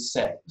can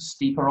set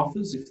steeper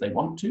offers if they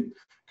want to.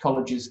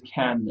 Colleges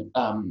can,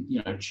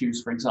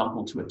 choose, for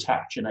example, to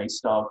attach an A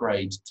star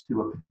grade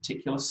to a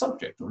particular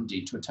subject, or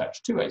indeed to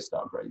attach 2 A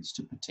star grades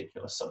to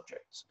particular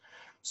subjects.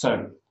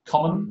 So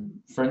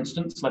common, for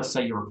instance, let's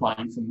say you're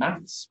applying for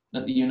maths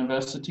at the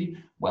university.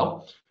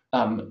 Well,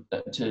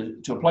 to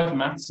apply for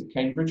maths at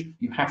Cambridge,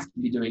 you have to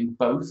be doing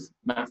both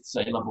maths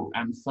A level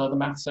and further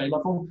maths A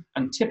level.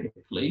 And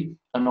typically,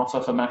 an offer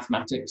for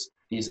mathematics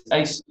is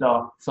A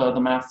star further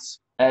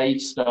maths, A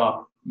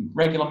star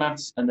regular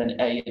maths, and then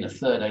A in a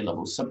third A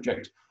level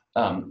subject.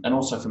 And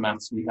also for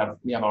maths, we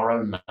have our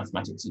own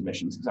mathematics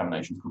admissions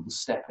examinations called the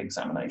STEP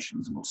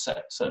examinations, and we'll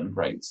set certain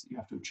grades that you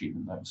have to achieve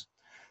in those.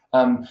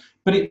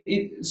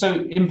 So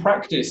in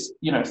practice,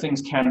 you know,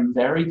 things can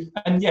vary.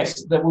 And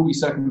yes, there will be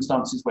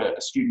circumstances where a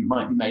student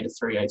might be made a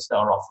 3 A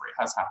star offer. It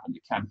has happened,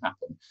 it can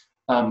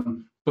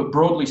happen. But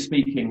broadly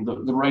speaking,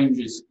 the range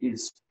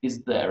is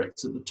there.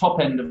 It's at the top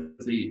end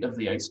of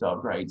the A star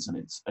grades, and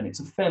it's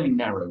a fairly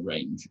narrow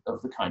range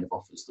of the kind of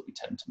offers that we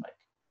tend to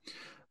make.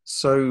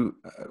 So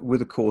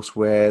with a course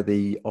where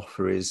the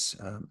offer is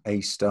A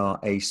star,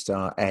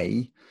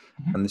 A,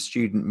 and the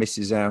student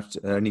misses out,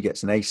 only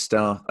gets an A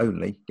star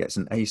only, gets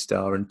an A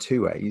star and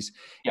 2 A's,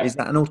 yeah. Is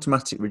that an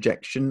automatic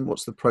rejection?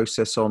 What's the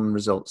process on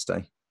results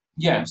day?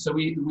 Yeah, so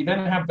we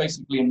then have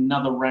basically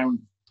another round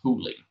of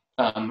pooling.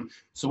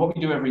 So what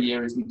we do every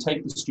year is we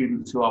take the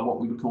students who are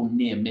what we would call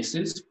near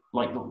misses,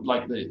 like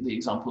the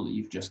example that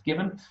you've just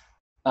given,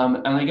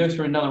 And they go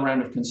through another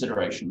round of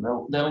consideration.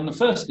 They'll, in the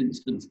first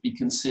instance, be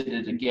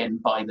considered again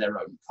by their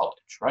own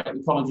college, right?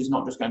 The college is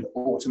not just going to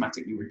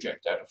automatically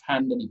reject out of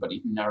hand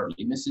anybody who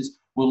narrowly misses.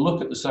 We'll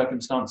look at the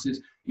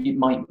circumstances. It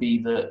might be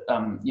that,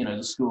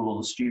 the school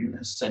or the student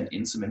has sent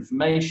in some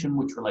information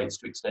which relates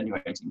to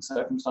extenuating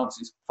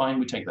circumstances. Fine,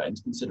 we take that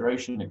into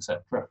consideration,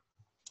 etc.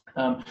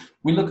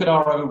 We look at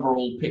our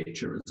overall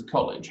picture as a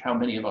college. How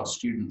many of our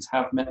students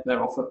have met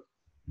their offer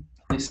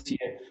this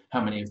year?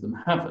 How many of them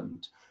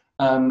haven't?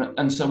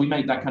 And so we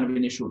made that kind of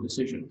initial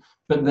decision.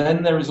 But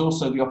then there is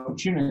also the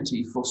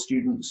opportunity for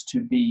students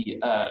to be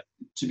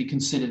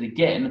considered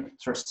again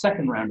through a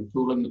second round of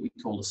pooling that we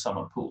call the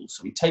summer pool.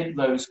 So we take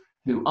those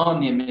who are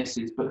near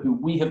misses, but who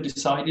we have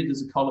decided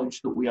as a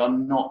college that we are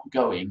not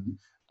going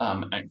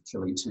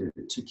actually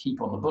to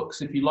keep on the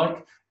books, if you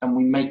like, and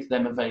we make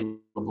them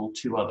available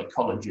to other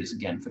colleges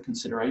again for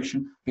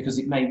consideration, because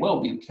it may well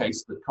be the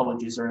case that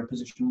colleges are in a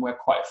position where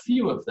quite a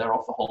few of their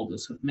offer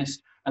holders have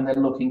missed, and they're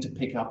looking to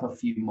pick up a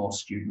few more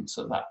students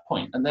at that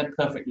point, and they're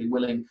perfectly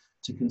willing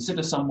to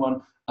consider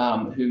someone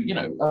who,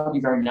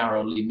 only very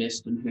narrowly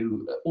missed, and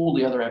who all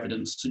the other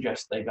evidence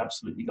suggests they've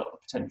absolutely got the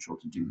potential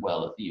to do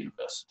well at the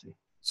university.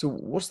 So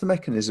what's the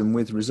mechanism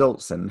with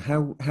results then?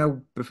 How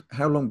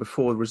long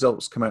before the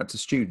results come out to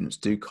students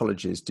do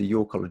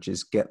your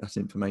colleges get that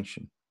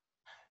information?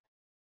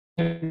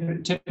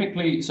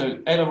 Typically, so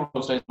A-level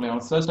results days on a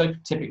Thursday.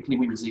 Typically,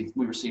 we receive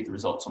the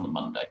results on the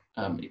Monday.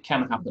 It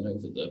can happen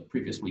over the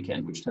previous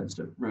weekend, which tends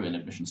to ruin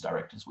admissions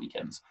directors'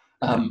 weekends.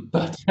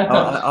 But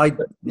I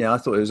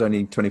thought it was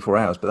only 24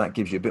 hours, but that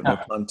gives you a bit more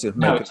time to make.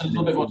 No, it's a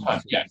little bit more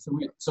time. Yeah,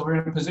 so we're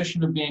in a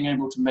position of being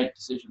able to make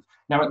decisions.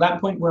 Now, at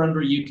that point, we're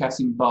under a UCAS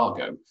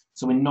embargo,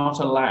 so we're not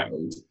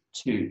allowed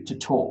to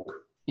talk,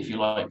 if you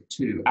like,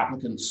 to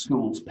applicants,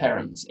 schools,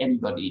 parents,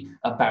 anybody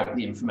about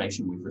the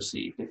information we've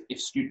received.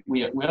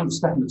 We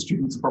understand that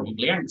students are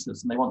probably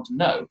anxious and they want to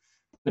know,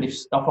 but if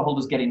offer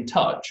holders get in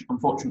touch,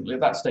 unfortunately, at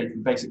that stage,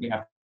 we basically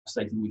have to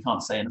say to them, we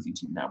can't say anything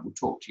to you now, we'll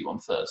talk to you on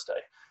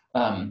Thursday.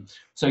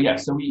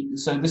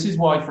 So this is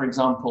why, for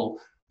example,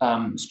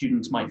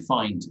 students might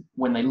find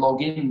when they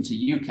log into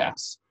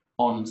UCAS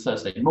on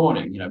Thursday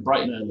morning,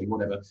 bright and early,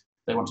 whatever,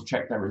 they want to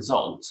check their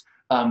results,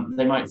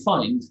 they might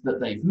find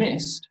that they've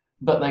missed,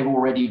 but they've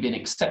already been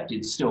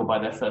accepted still by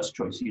their first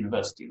choice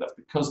university. That's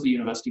because the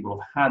university will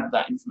have had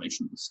that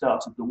information at the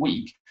start of the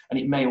week, and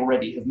it may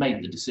already have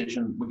made the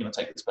decision, we're going to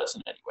take this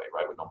person anyway,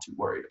 right? We're not too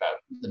worried about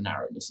the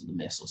narrowness of the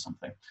miss or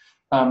something.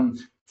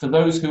 For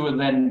those who are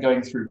then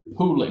going through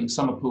pooling,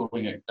 summer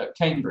pooling at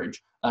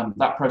Cambridge,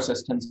 that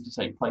process tends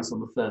to take place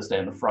on the Thursday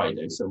and the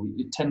Friday. So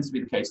it tends to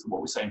be the case that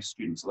what we're saying to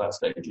students at that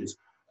stage is,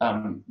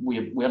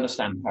 we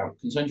understand how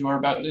concerned you are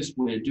about this.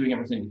 We're doing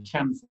everything we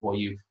can for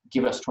you.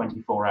 Give us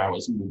 24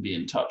 hours and we'll be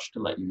in touch to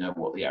let you know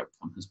what the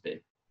outcome has been.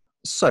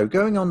 So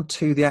going on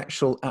to the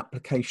actual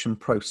application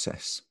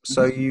process.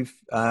 So you've,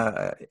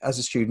 as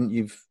a student,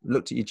 you've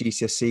looked at your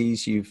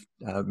GCSEs, you've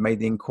made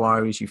the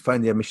inquiries, you've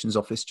phoned the admissions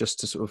office just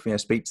to sort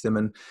of speak to them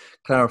and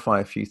clarify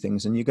a few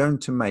things. And you're going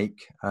to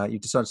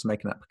you've decided to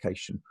make an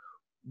application.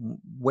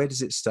 Where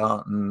does it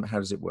start and how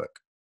does it work?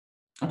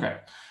 Okay.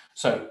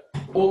 So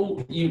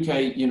all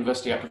UK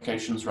university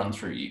applications run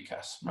through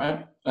UCAS,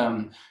 right?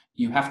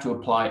 You have to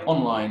apply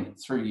online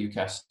through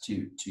UCAS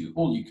to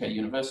all UK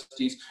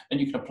universities, and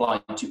you can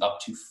apply to up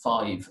to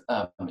 5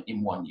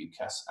 in one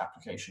UCAS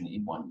application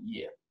in 1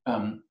 year.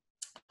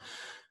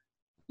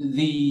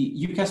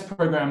 The UCAS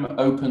program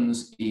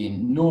opens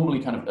in normally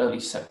kind of early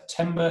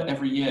September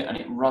every year, and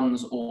it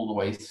runs all the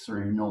way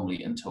through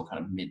normally until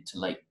kind of mid to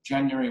late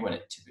January when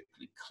it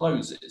typically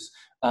closes.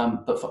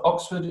 But for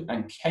Oxford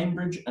and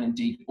Cambridge, and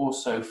indeed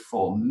also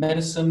for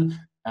medicine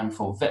and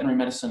for veterinary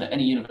medicine at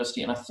any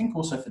university, and I think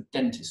also for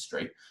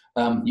dentistry,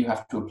 you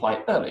have to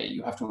apply earlier.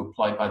 You have to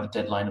apply by the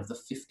deadline of the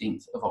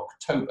 15th of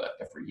October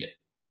every year.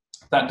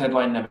 That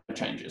deadline never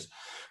changes.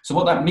 So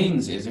what that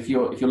means is if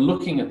you're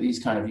looking at these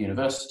kind of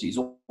universities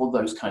or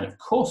those kind of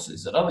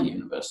courses at other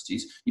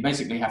universities, you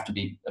basically have to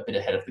be a bit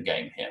ahead of the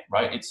game here,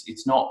 right?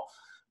 It's not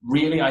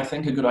really, I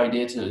think, a good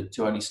idea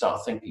to only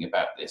start thinking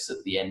about this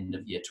at the end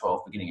of year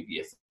 12, beginning of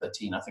year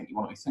 13. I think you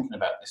want to be thinking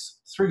about this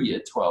through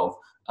year 12,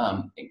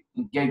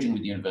 engaging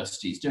with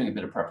universities, doing a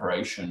bit of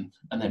preparation,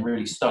 and then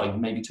really starting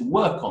maybe to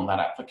work on that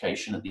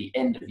application at the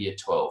end of year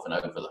 12 and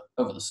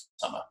over the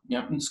summer.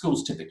 And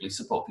schools typically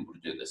support people to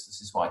do this.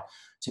 This is why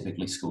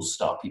typically schools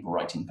start people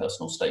writing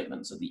personal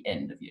statements at the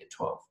end of year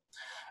 12.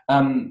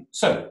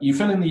 So you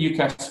fill in the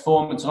UCAS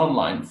form. It's an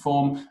online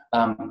form.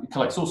 It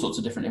collects all sorts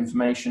of different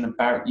information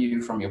about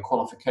you, from your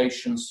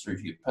qualifications through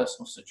to your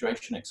personal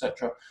situation,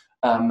 etc.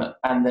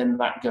 And then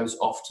that goes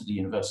off to the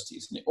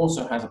universities. And it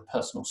also has a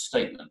personal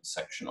statement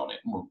section on it.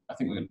 And I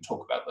think we're going to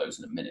talk about those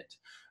in a minute.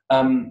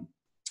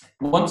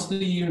 Once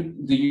the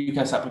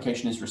UCAS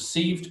application is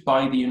received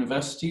by the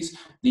universities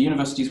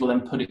will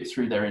then put it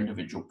through their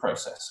individual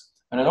process.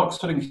 And at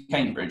Oxford and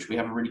Cambridge, we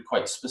have a really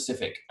quite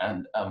specific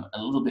and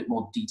a little bit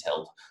more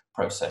detailed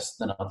process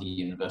than other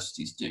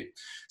universities do.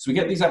 So we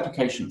get these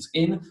applications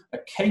in.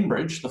 At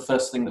Cambridge, the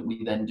first thing that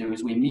we then do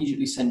is we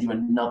immediately send you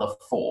another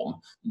form.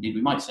 Indeed,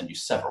 we might send you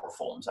several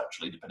forms,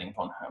 actually, depending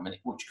upon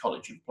which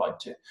college you've applied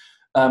to.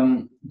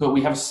 But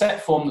we have a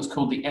set form that's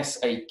called the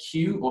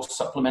SAQ, or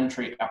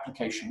Supplementary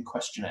Application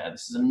Questionnaire.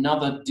 This is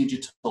another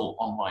digital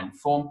online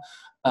form,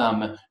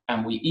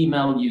 and we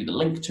email you the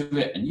link to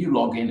it, and you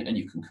log in and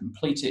you can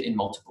complete it in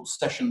multiple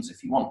sessions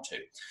if you want to.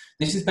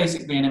 This is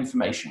basically an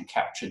information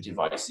capture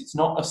device. It's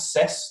not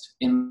assessed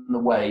in the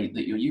way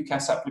that your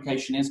UCAS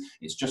application is.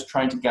 It's just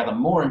trying to gather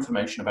more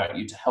information about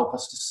you to help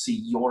us to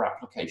see your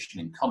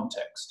application in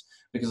context.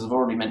 Because I've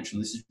already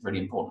mentioned this is really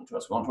important to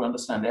us. We want to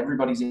understand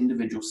everybody's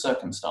individual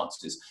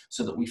circumstances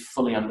so that we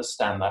fully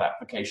understand that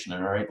application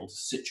and are able to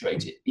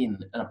situate it in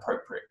an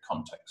appropriate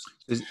context.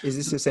 Is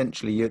this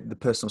essentially the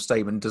personal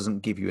statement doesn't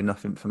give you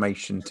enough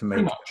information to make?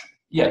 Pretty much.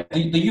 Yeah,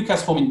 the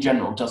UCAS form in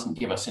general doesn't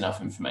give us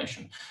enough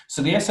information.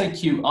 So the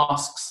SAQ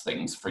asks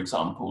things, for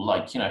example,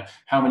 like,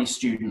 how many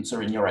students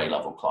are in your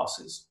A-level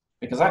classes?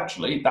 Because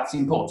actually, that's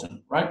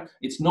important, right?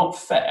 It's not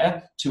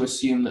fair to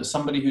assume that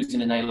somebody who's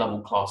in an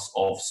A-level class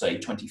of, say,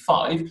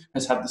 25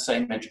 has had the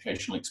same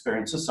educational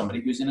experience as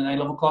somebody who's in an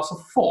A-level class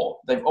of 4.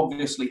 They've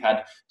obviously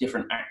had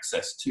different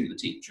access to the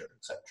teacher,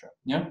 etc.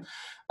 Yeah.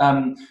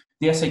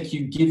 The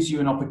SAQ gives you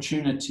an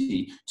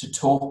opportunity to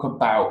talk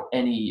about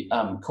any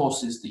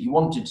courses that you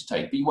wanted to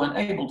take, but you weren't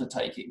able to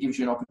take. It gives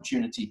you an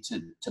opportunity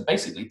to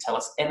basically tell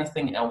us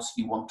anything else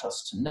you want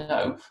us to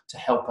know to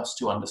help us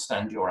to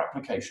understand your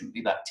application,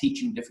 be that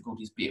teaching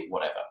difficulties, be it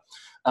whatever.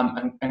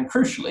 And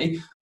crucially,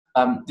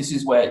 this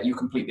is where you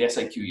complete the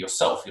SAQ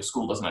yourself. Your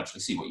school doesn't actually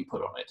see what you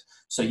put on it.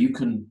 So you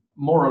can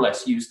more or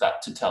less use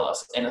that to tell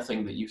us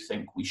anything that you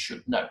think we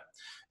should know.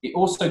 It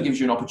also gives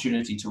you an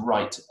opportunity to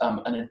write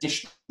an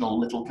additional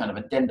little kind of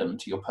addendum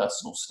to your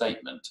personal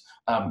statement,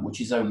 which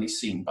is only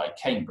seen by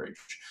Cambridge.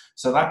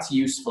 So that's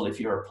useful if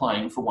you're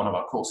applying for one of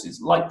our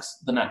courses, like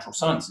the Natural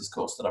Sciences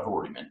course that I've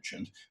already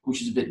mentioned,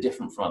 which is a bit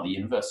different from other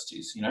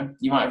universities.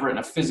 You might have written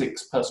a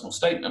physics personal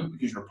statement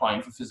because you're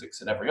applying for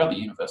physics at every other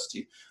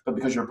university, but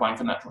because you're applying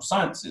for Natural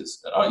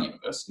Sciences at our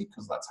university,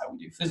 because that's how we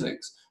do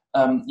physics,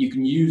 you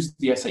can use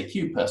the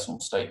SAQ personal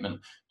statement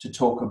to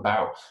talk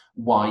about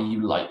why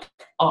you like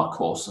our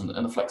course and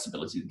the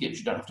flexibility it gives.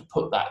 You don't have to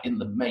put that in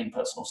the main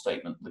personal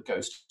statement that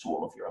goes to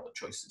all of your other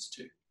choices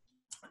too.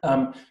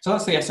 So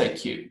that's the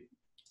SAQ.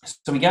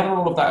 So we gather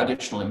all of that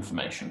additional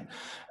information.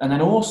 And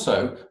then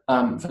also,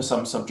 for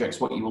some subjects,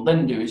 what you will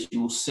then do is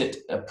you will sit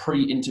a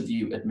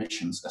pre-interview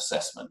admissions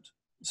assessment.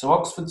 So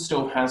Oxford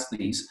still has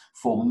these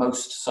for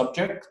most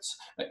subjects.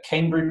 At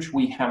Cambridge,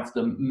 we have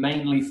them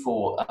mainly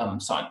for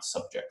science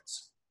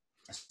subjects.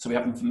 So we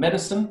have them for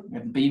medicine, we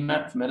have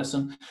BMAT for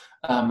medicine,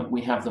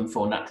 we have them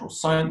for natural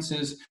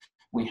sciences,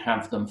 we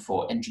have them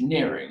for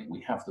engineering,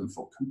 we have them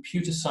for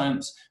computer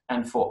science,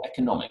 and for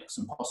economics,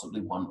 and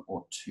possibly one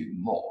or two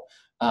more.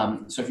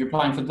 So if you're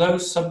applying for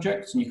those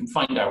subjects, and you can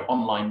find out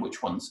online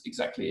which ones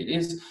exactly it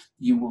is,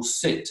 you will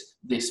sit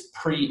this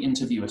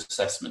pre-interview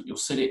assessment. You'll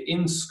sit it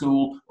in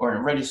school or in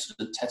a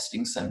registered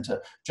testing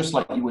centre, just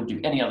like you would do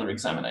any other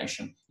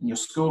examination. And your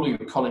school or your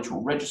college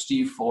will register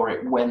you for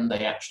it when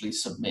they actually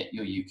submit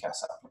your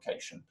UCAS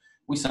application.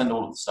 We send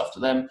all of the stuff to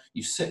them,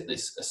 you sit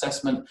this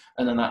assessment,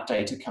 and then that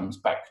data comes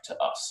back to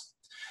us.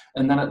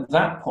 And then at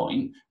that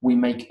point, we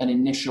make an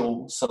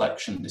initial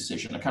selection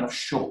decision, a kind of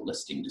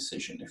shortlisting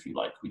decision, if you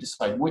like. We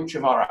decide which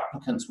of our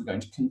applicants we're going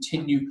to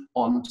continue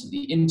on to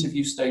the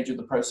interview stage of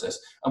the process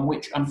and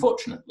which,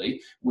 unfortunately,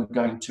 we're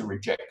going to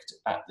reject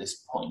at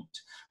this point.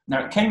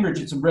 Now, at Cambridge,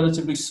 it's a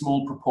relatively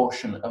small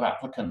proportion of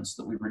applicants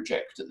that we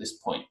reject at this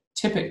point.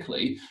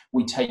 Typically,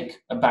 we take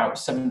about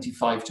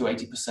 75 to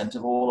 80%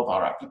 of all of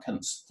our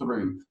applicants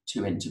through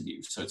to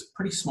interviews. So it's a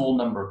pretty small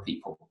number of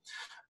people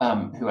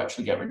who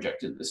actually get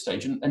rejected at this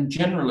stage. And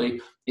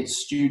generally, it's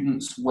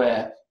students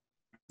where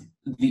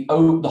the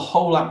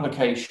whole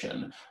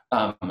application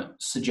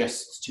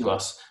suggests to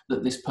us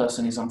that this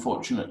person is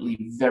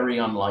unfortunately very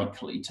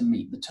unlikely to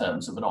meet the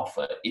terms of an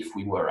offer if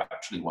we were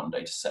actually one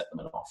day to set them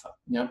an offer.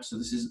 Yeah. So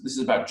this is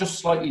about just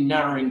slightly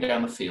narrowing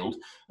down the field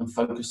and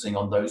focusing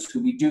on those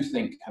who we do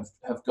think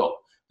have got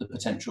the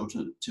potential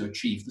to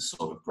achieve the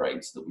sort of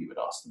grades that we would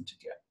ask them to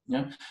get.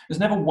 Yeah.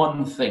 There's never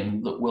one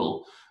thing that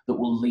will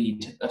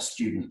lead a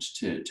student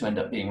to end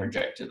up being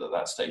rejected at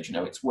that stage.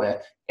 It's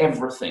where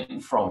everything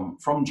from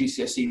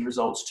GCSE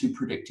results to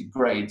predicted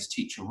grades,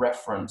 teacher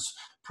reference,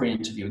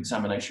 pre-interview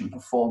examination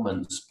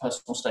performance,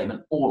 personal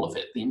statement, all of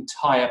it, the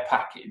entire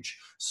package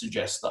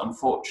suggests that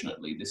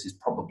unfortunately this is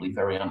probably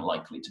very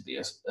unlikely to be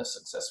a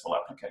successful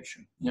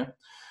application. Yeah.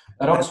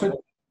 At Oxford,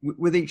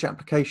 with each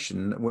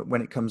application,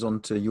 when it comes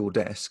onto your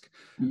desk,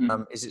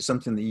 is it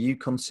something that you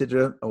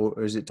consider,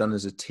 or is it done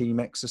as a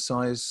team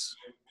exercise?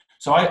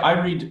 So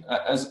I read,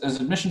 as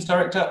admissions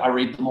director, I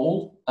read them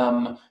all.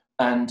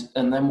 And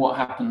then what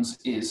happens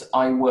is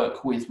I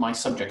work with my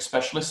subject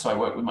specialists, so I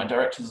work with my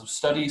directors of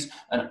studies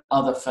and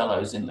other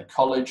fellows in the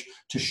college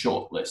to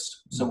shortlist.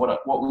 So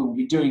what we will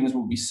be doing is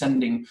we'll be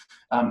sending,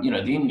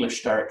 the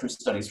English director of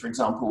studies, for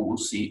example, will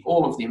see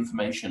all of the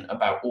information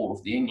about all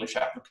of the English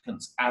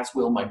applicants, as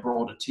will my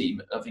broader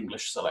team of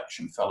English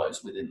selection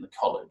fellows within the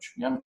college.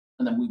 Yeah?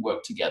 And then we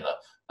work together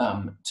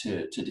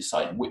to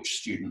decide which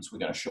students we're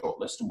going to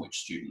shortlist and which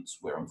students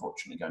we're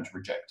unfortunately going to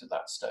reject at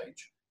that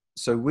stage.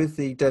 So with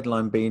the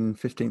deadline being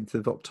 15th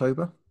of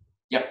October?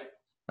 Yeah.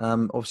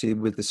 Obviously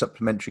with the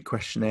supplementary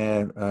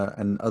questionnaire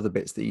and other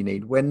bits that you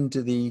need, when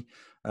do the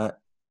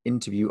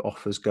interview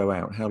offers go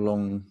out? How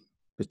long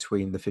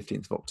between the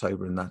 15th of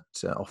October and that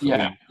offer?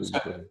 Yeah.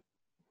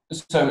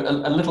 So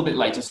a little bit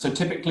later. So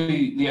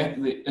typically,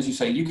 as you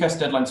say, UCAS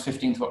deadline is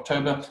 15th of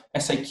October.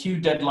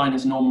 SAQ deadline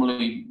is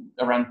normally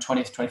around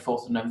 20th,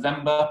 24th of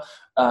November.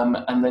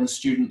 And then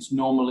students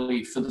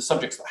normally, for the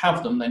subjects that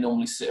have them, they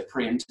normally sit a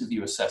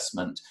pre-interview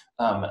assessment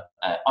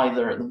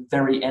either at the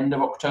very end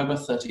of October,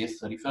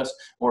 30th, 31st,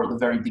 or at the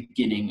very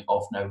beginning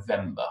of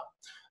November.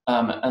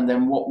 And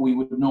then what we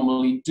would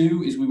normally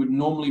do is we would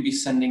normally be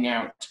sending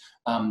out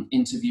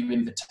interview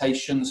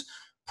invitations,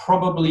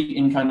 probably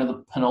in kind of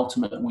the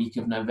penultimate week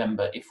of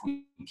November, if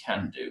we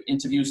can do.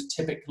 Interviews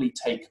typically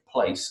take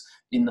place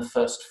in the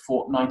first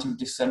fortnight of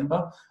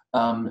December.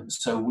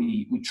 So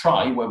we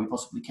try, where we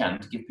possibly can,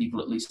 to give people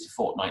at least a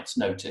fortnight's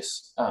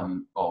notice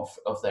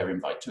of their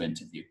invite to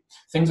interview.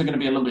 Things are going to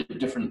be a little bit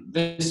different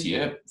this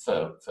year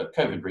for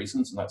COVID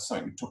reasons, and that's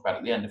something we can talk about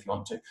at the end if you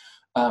want to.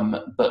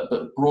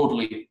 But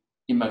broadly,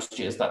 in most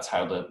years, that's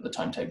how the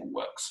timetable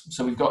works.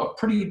 So we've got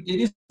it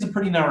is a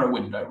pretty narrow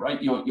window,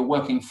 right? You're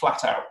working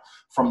flat out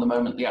from the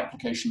moment the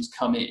applications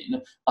come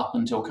in up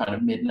until kind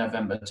of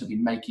mid-November to be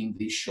making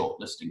these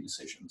shortlisting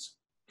decisions.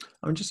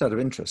 I'm just out of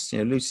interest,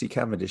 Lucy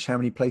Cavendish, how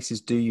many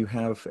places do you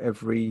have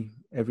every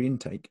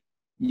intake?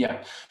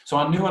 Yeah, so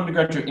our new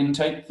undergraduate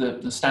intake,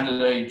 the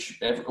standard age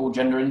or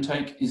gender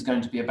intake, is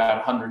going to be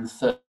about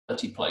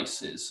 130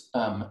 places.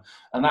 And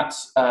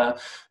that's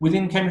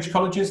within Cambridge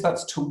colleges,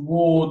 that's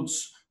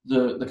towards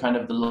the kind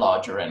of the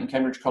larger end.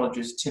 Cambridge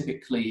colleges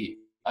typically,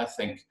 I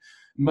think,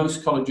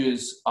 most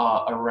colleges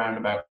are around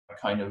about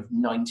kind of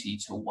 90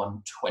 to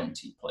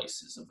 120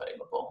 places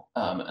available.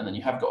 And then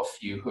you have got a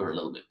few who are a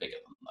little bit bigger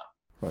than that.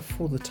 Right,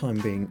 for the time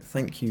being,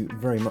 thank you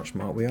very much,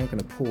 Mark. We are going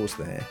to pause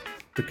there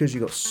because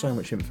you've got so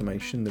much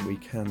information that we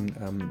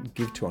can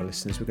give to our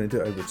listeners. We're going to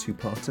do it over a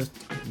two-parter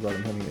rather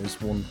than having it as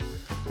 1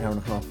 hour and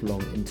a half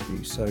long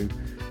interview. So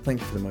thank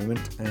you for the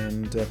moment,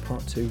 and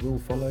part 2 will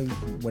follow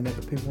whenever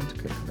people want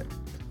to click on it.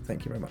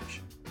 Thank you very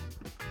much.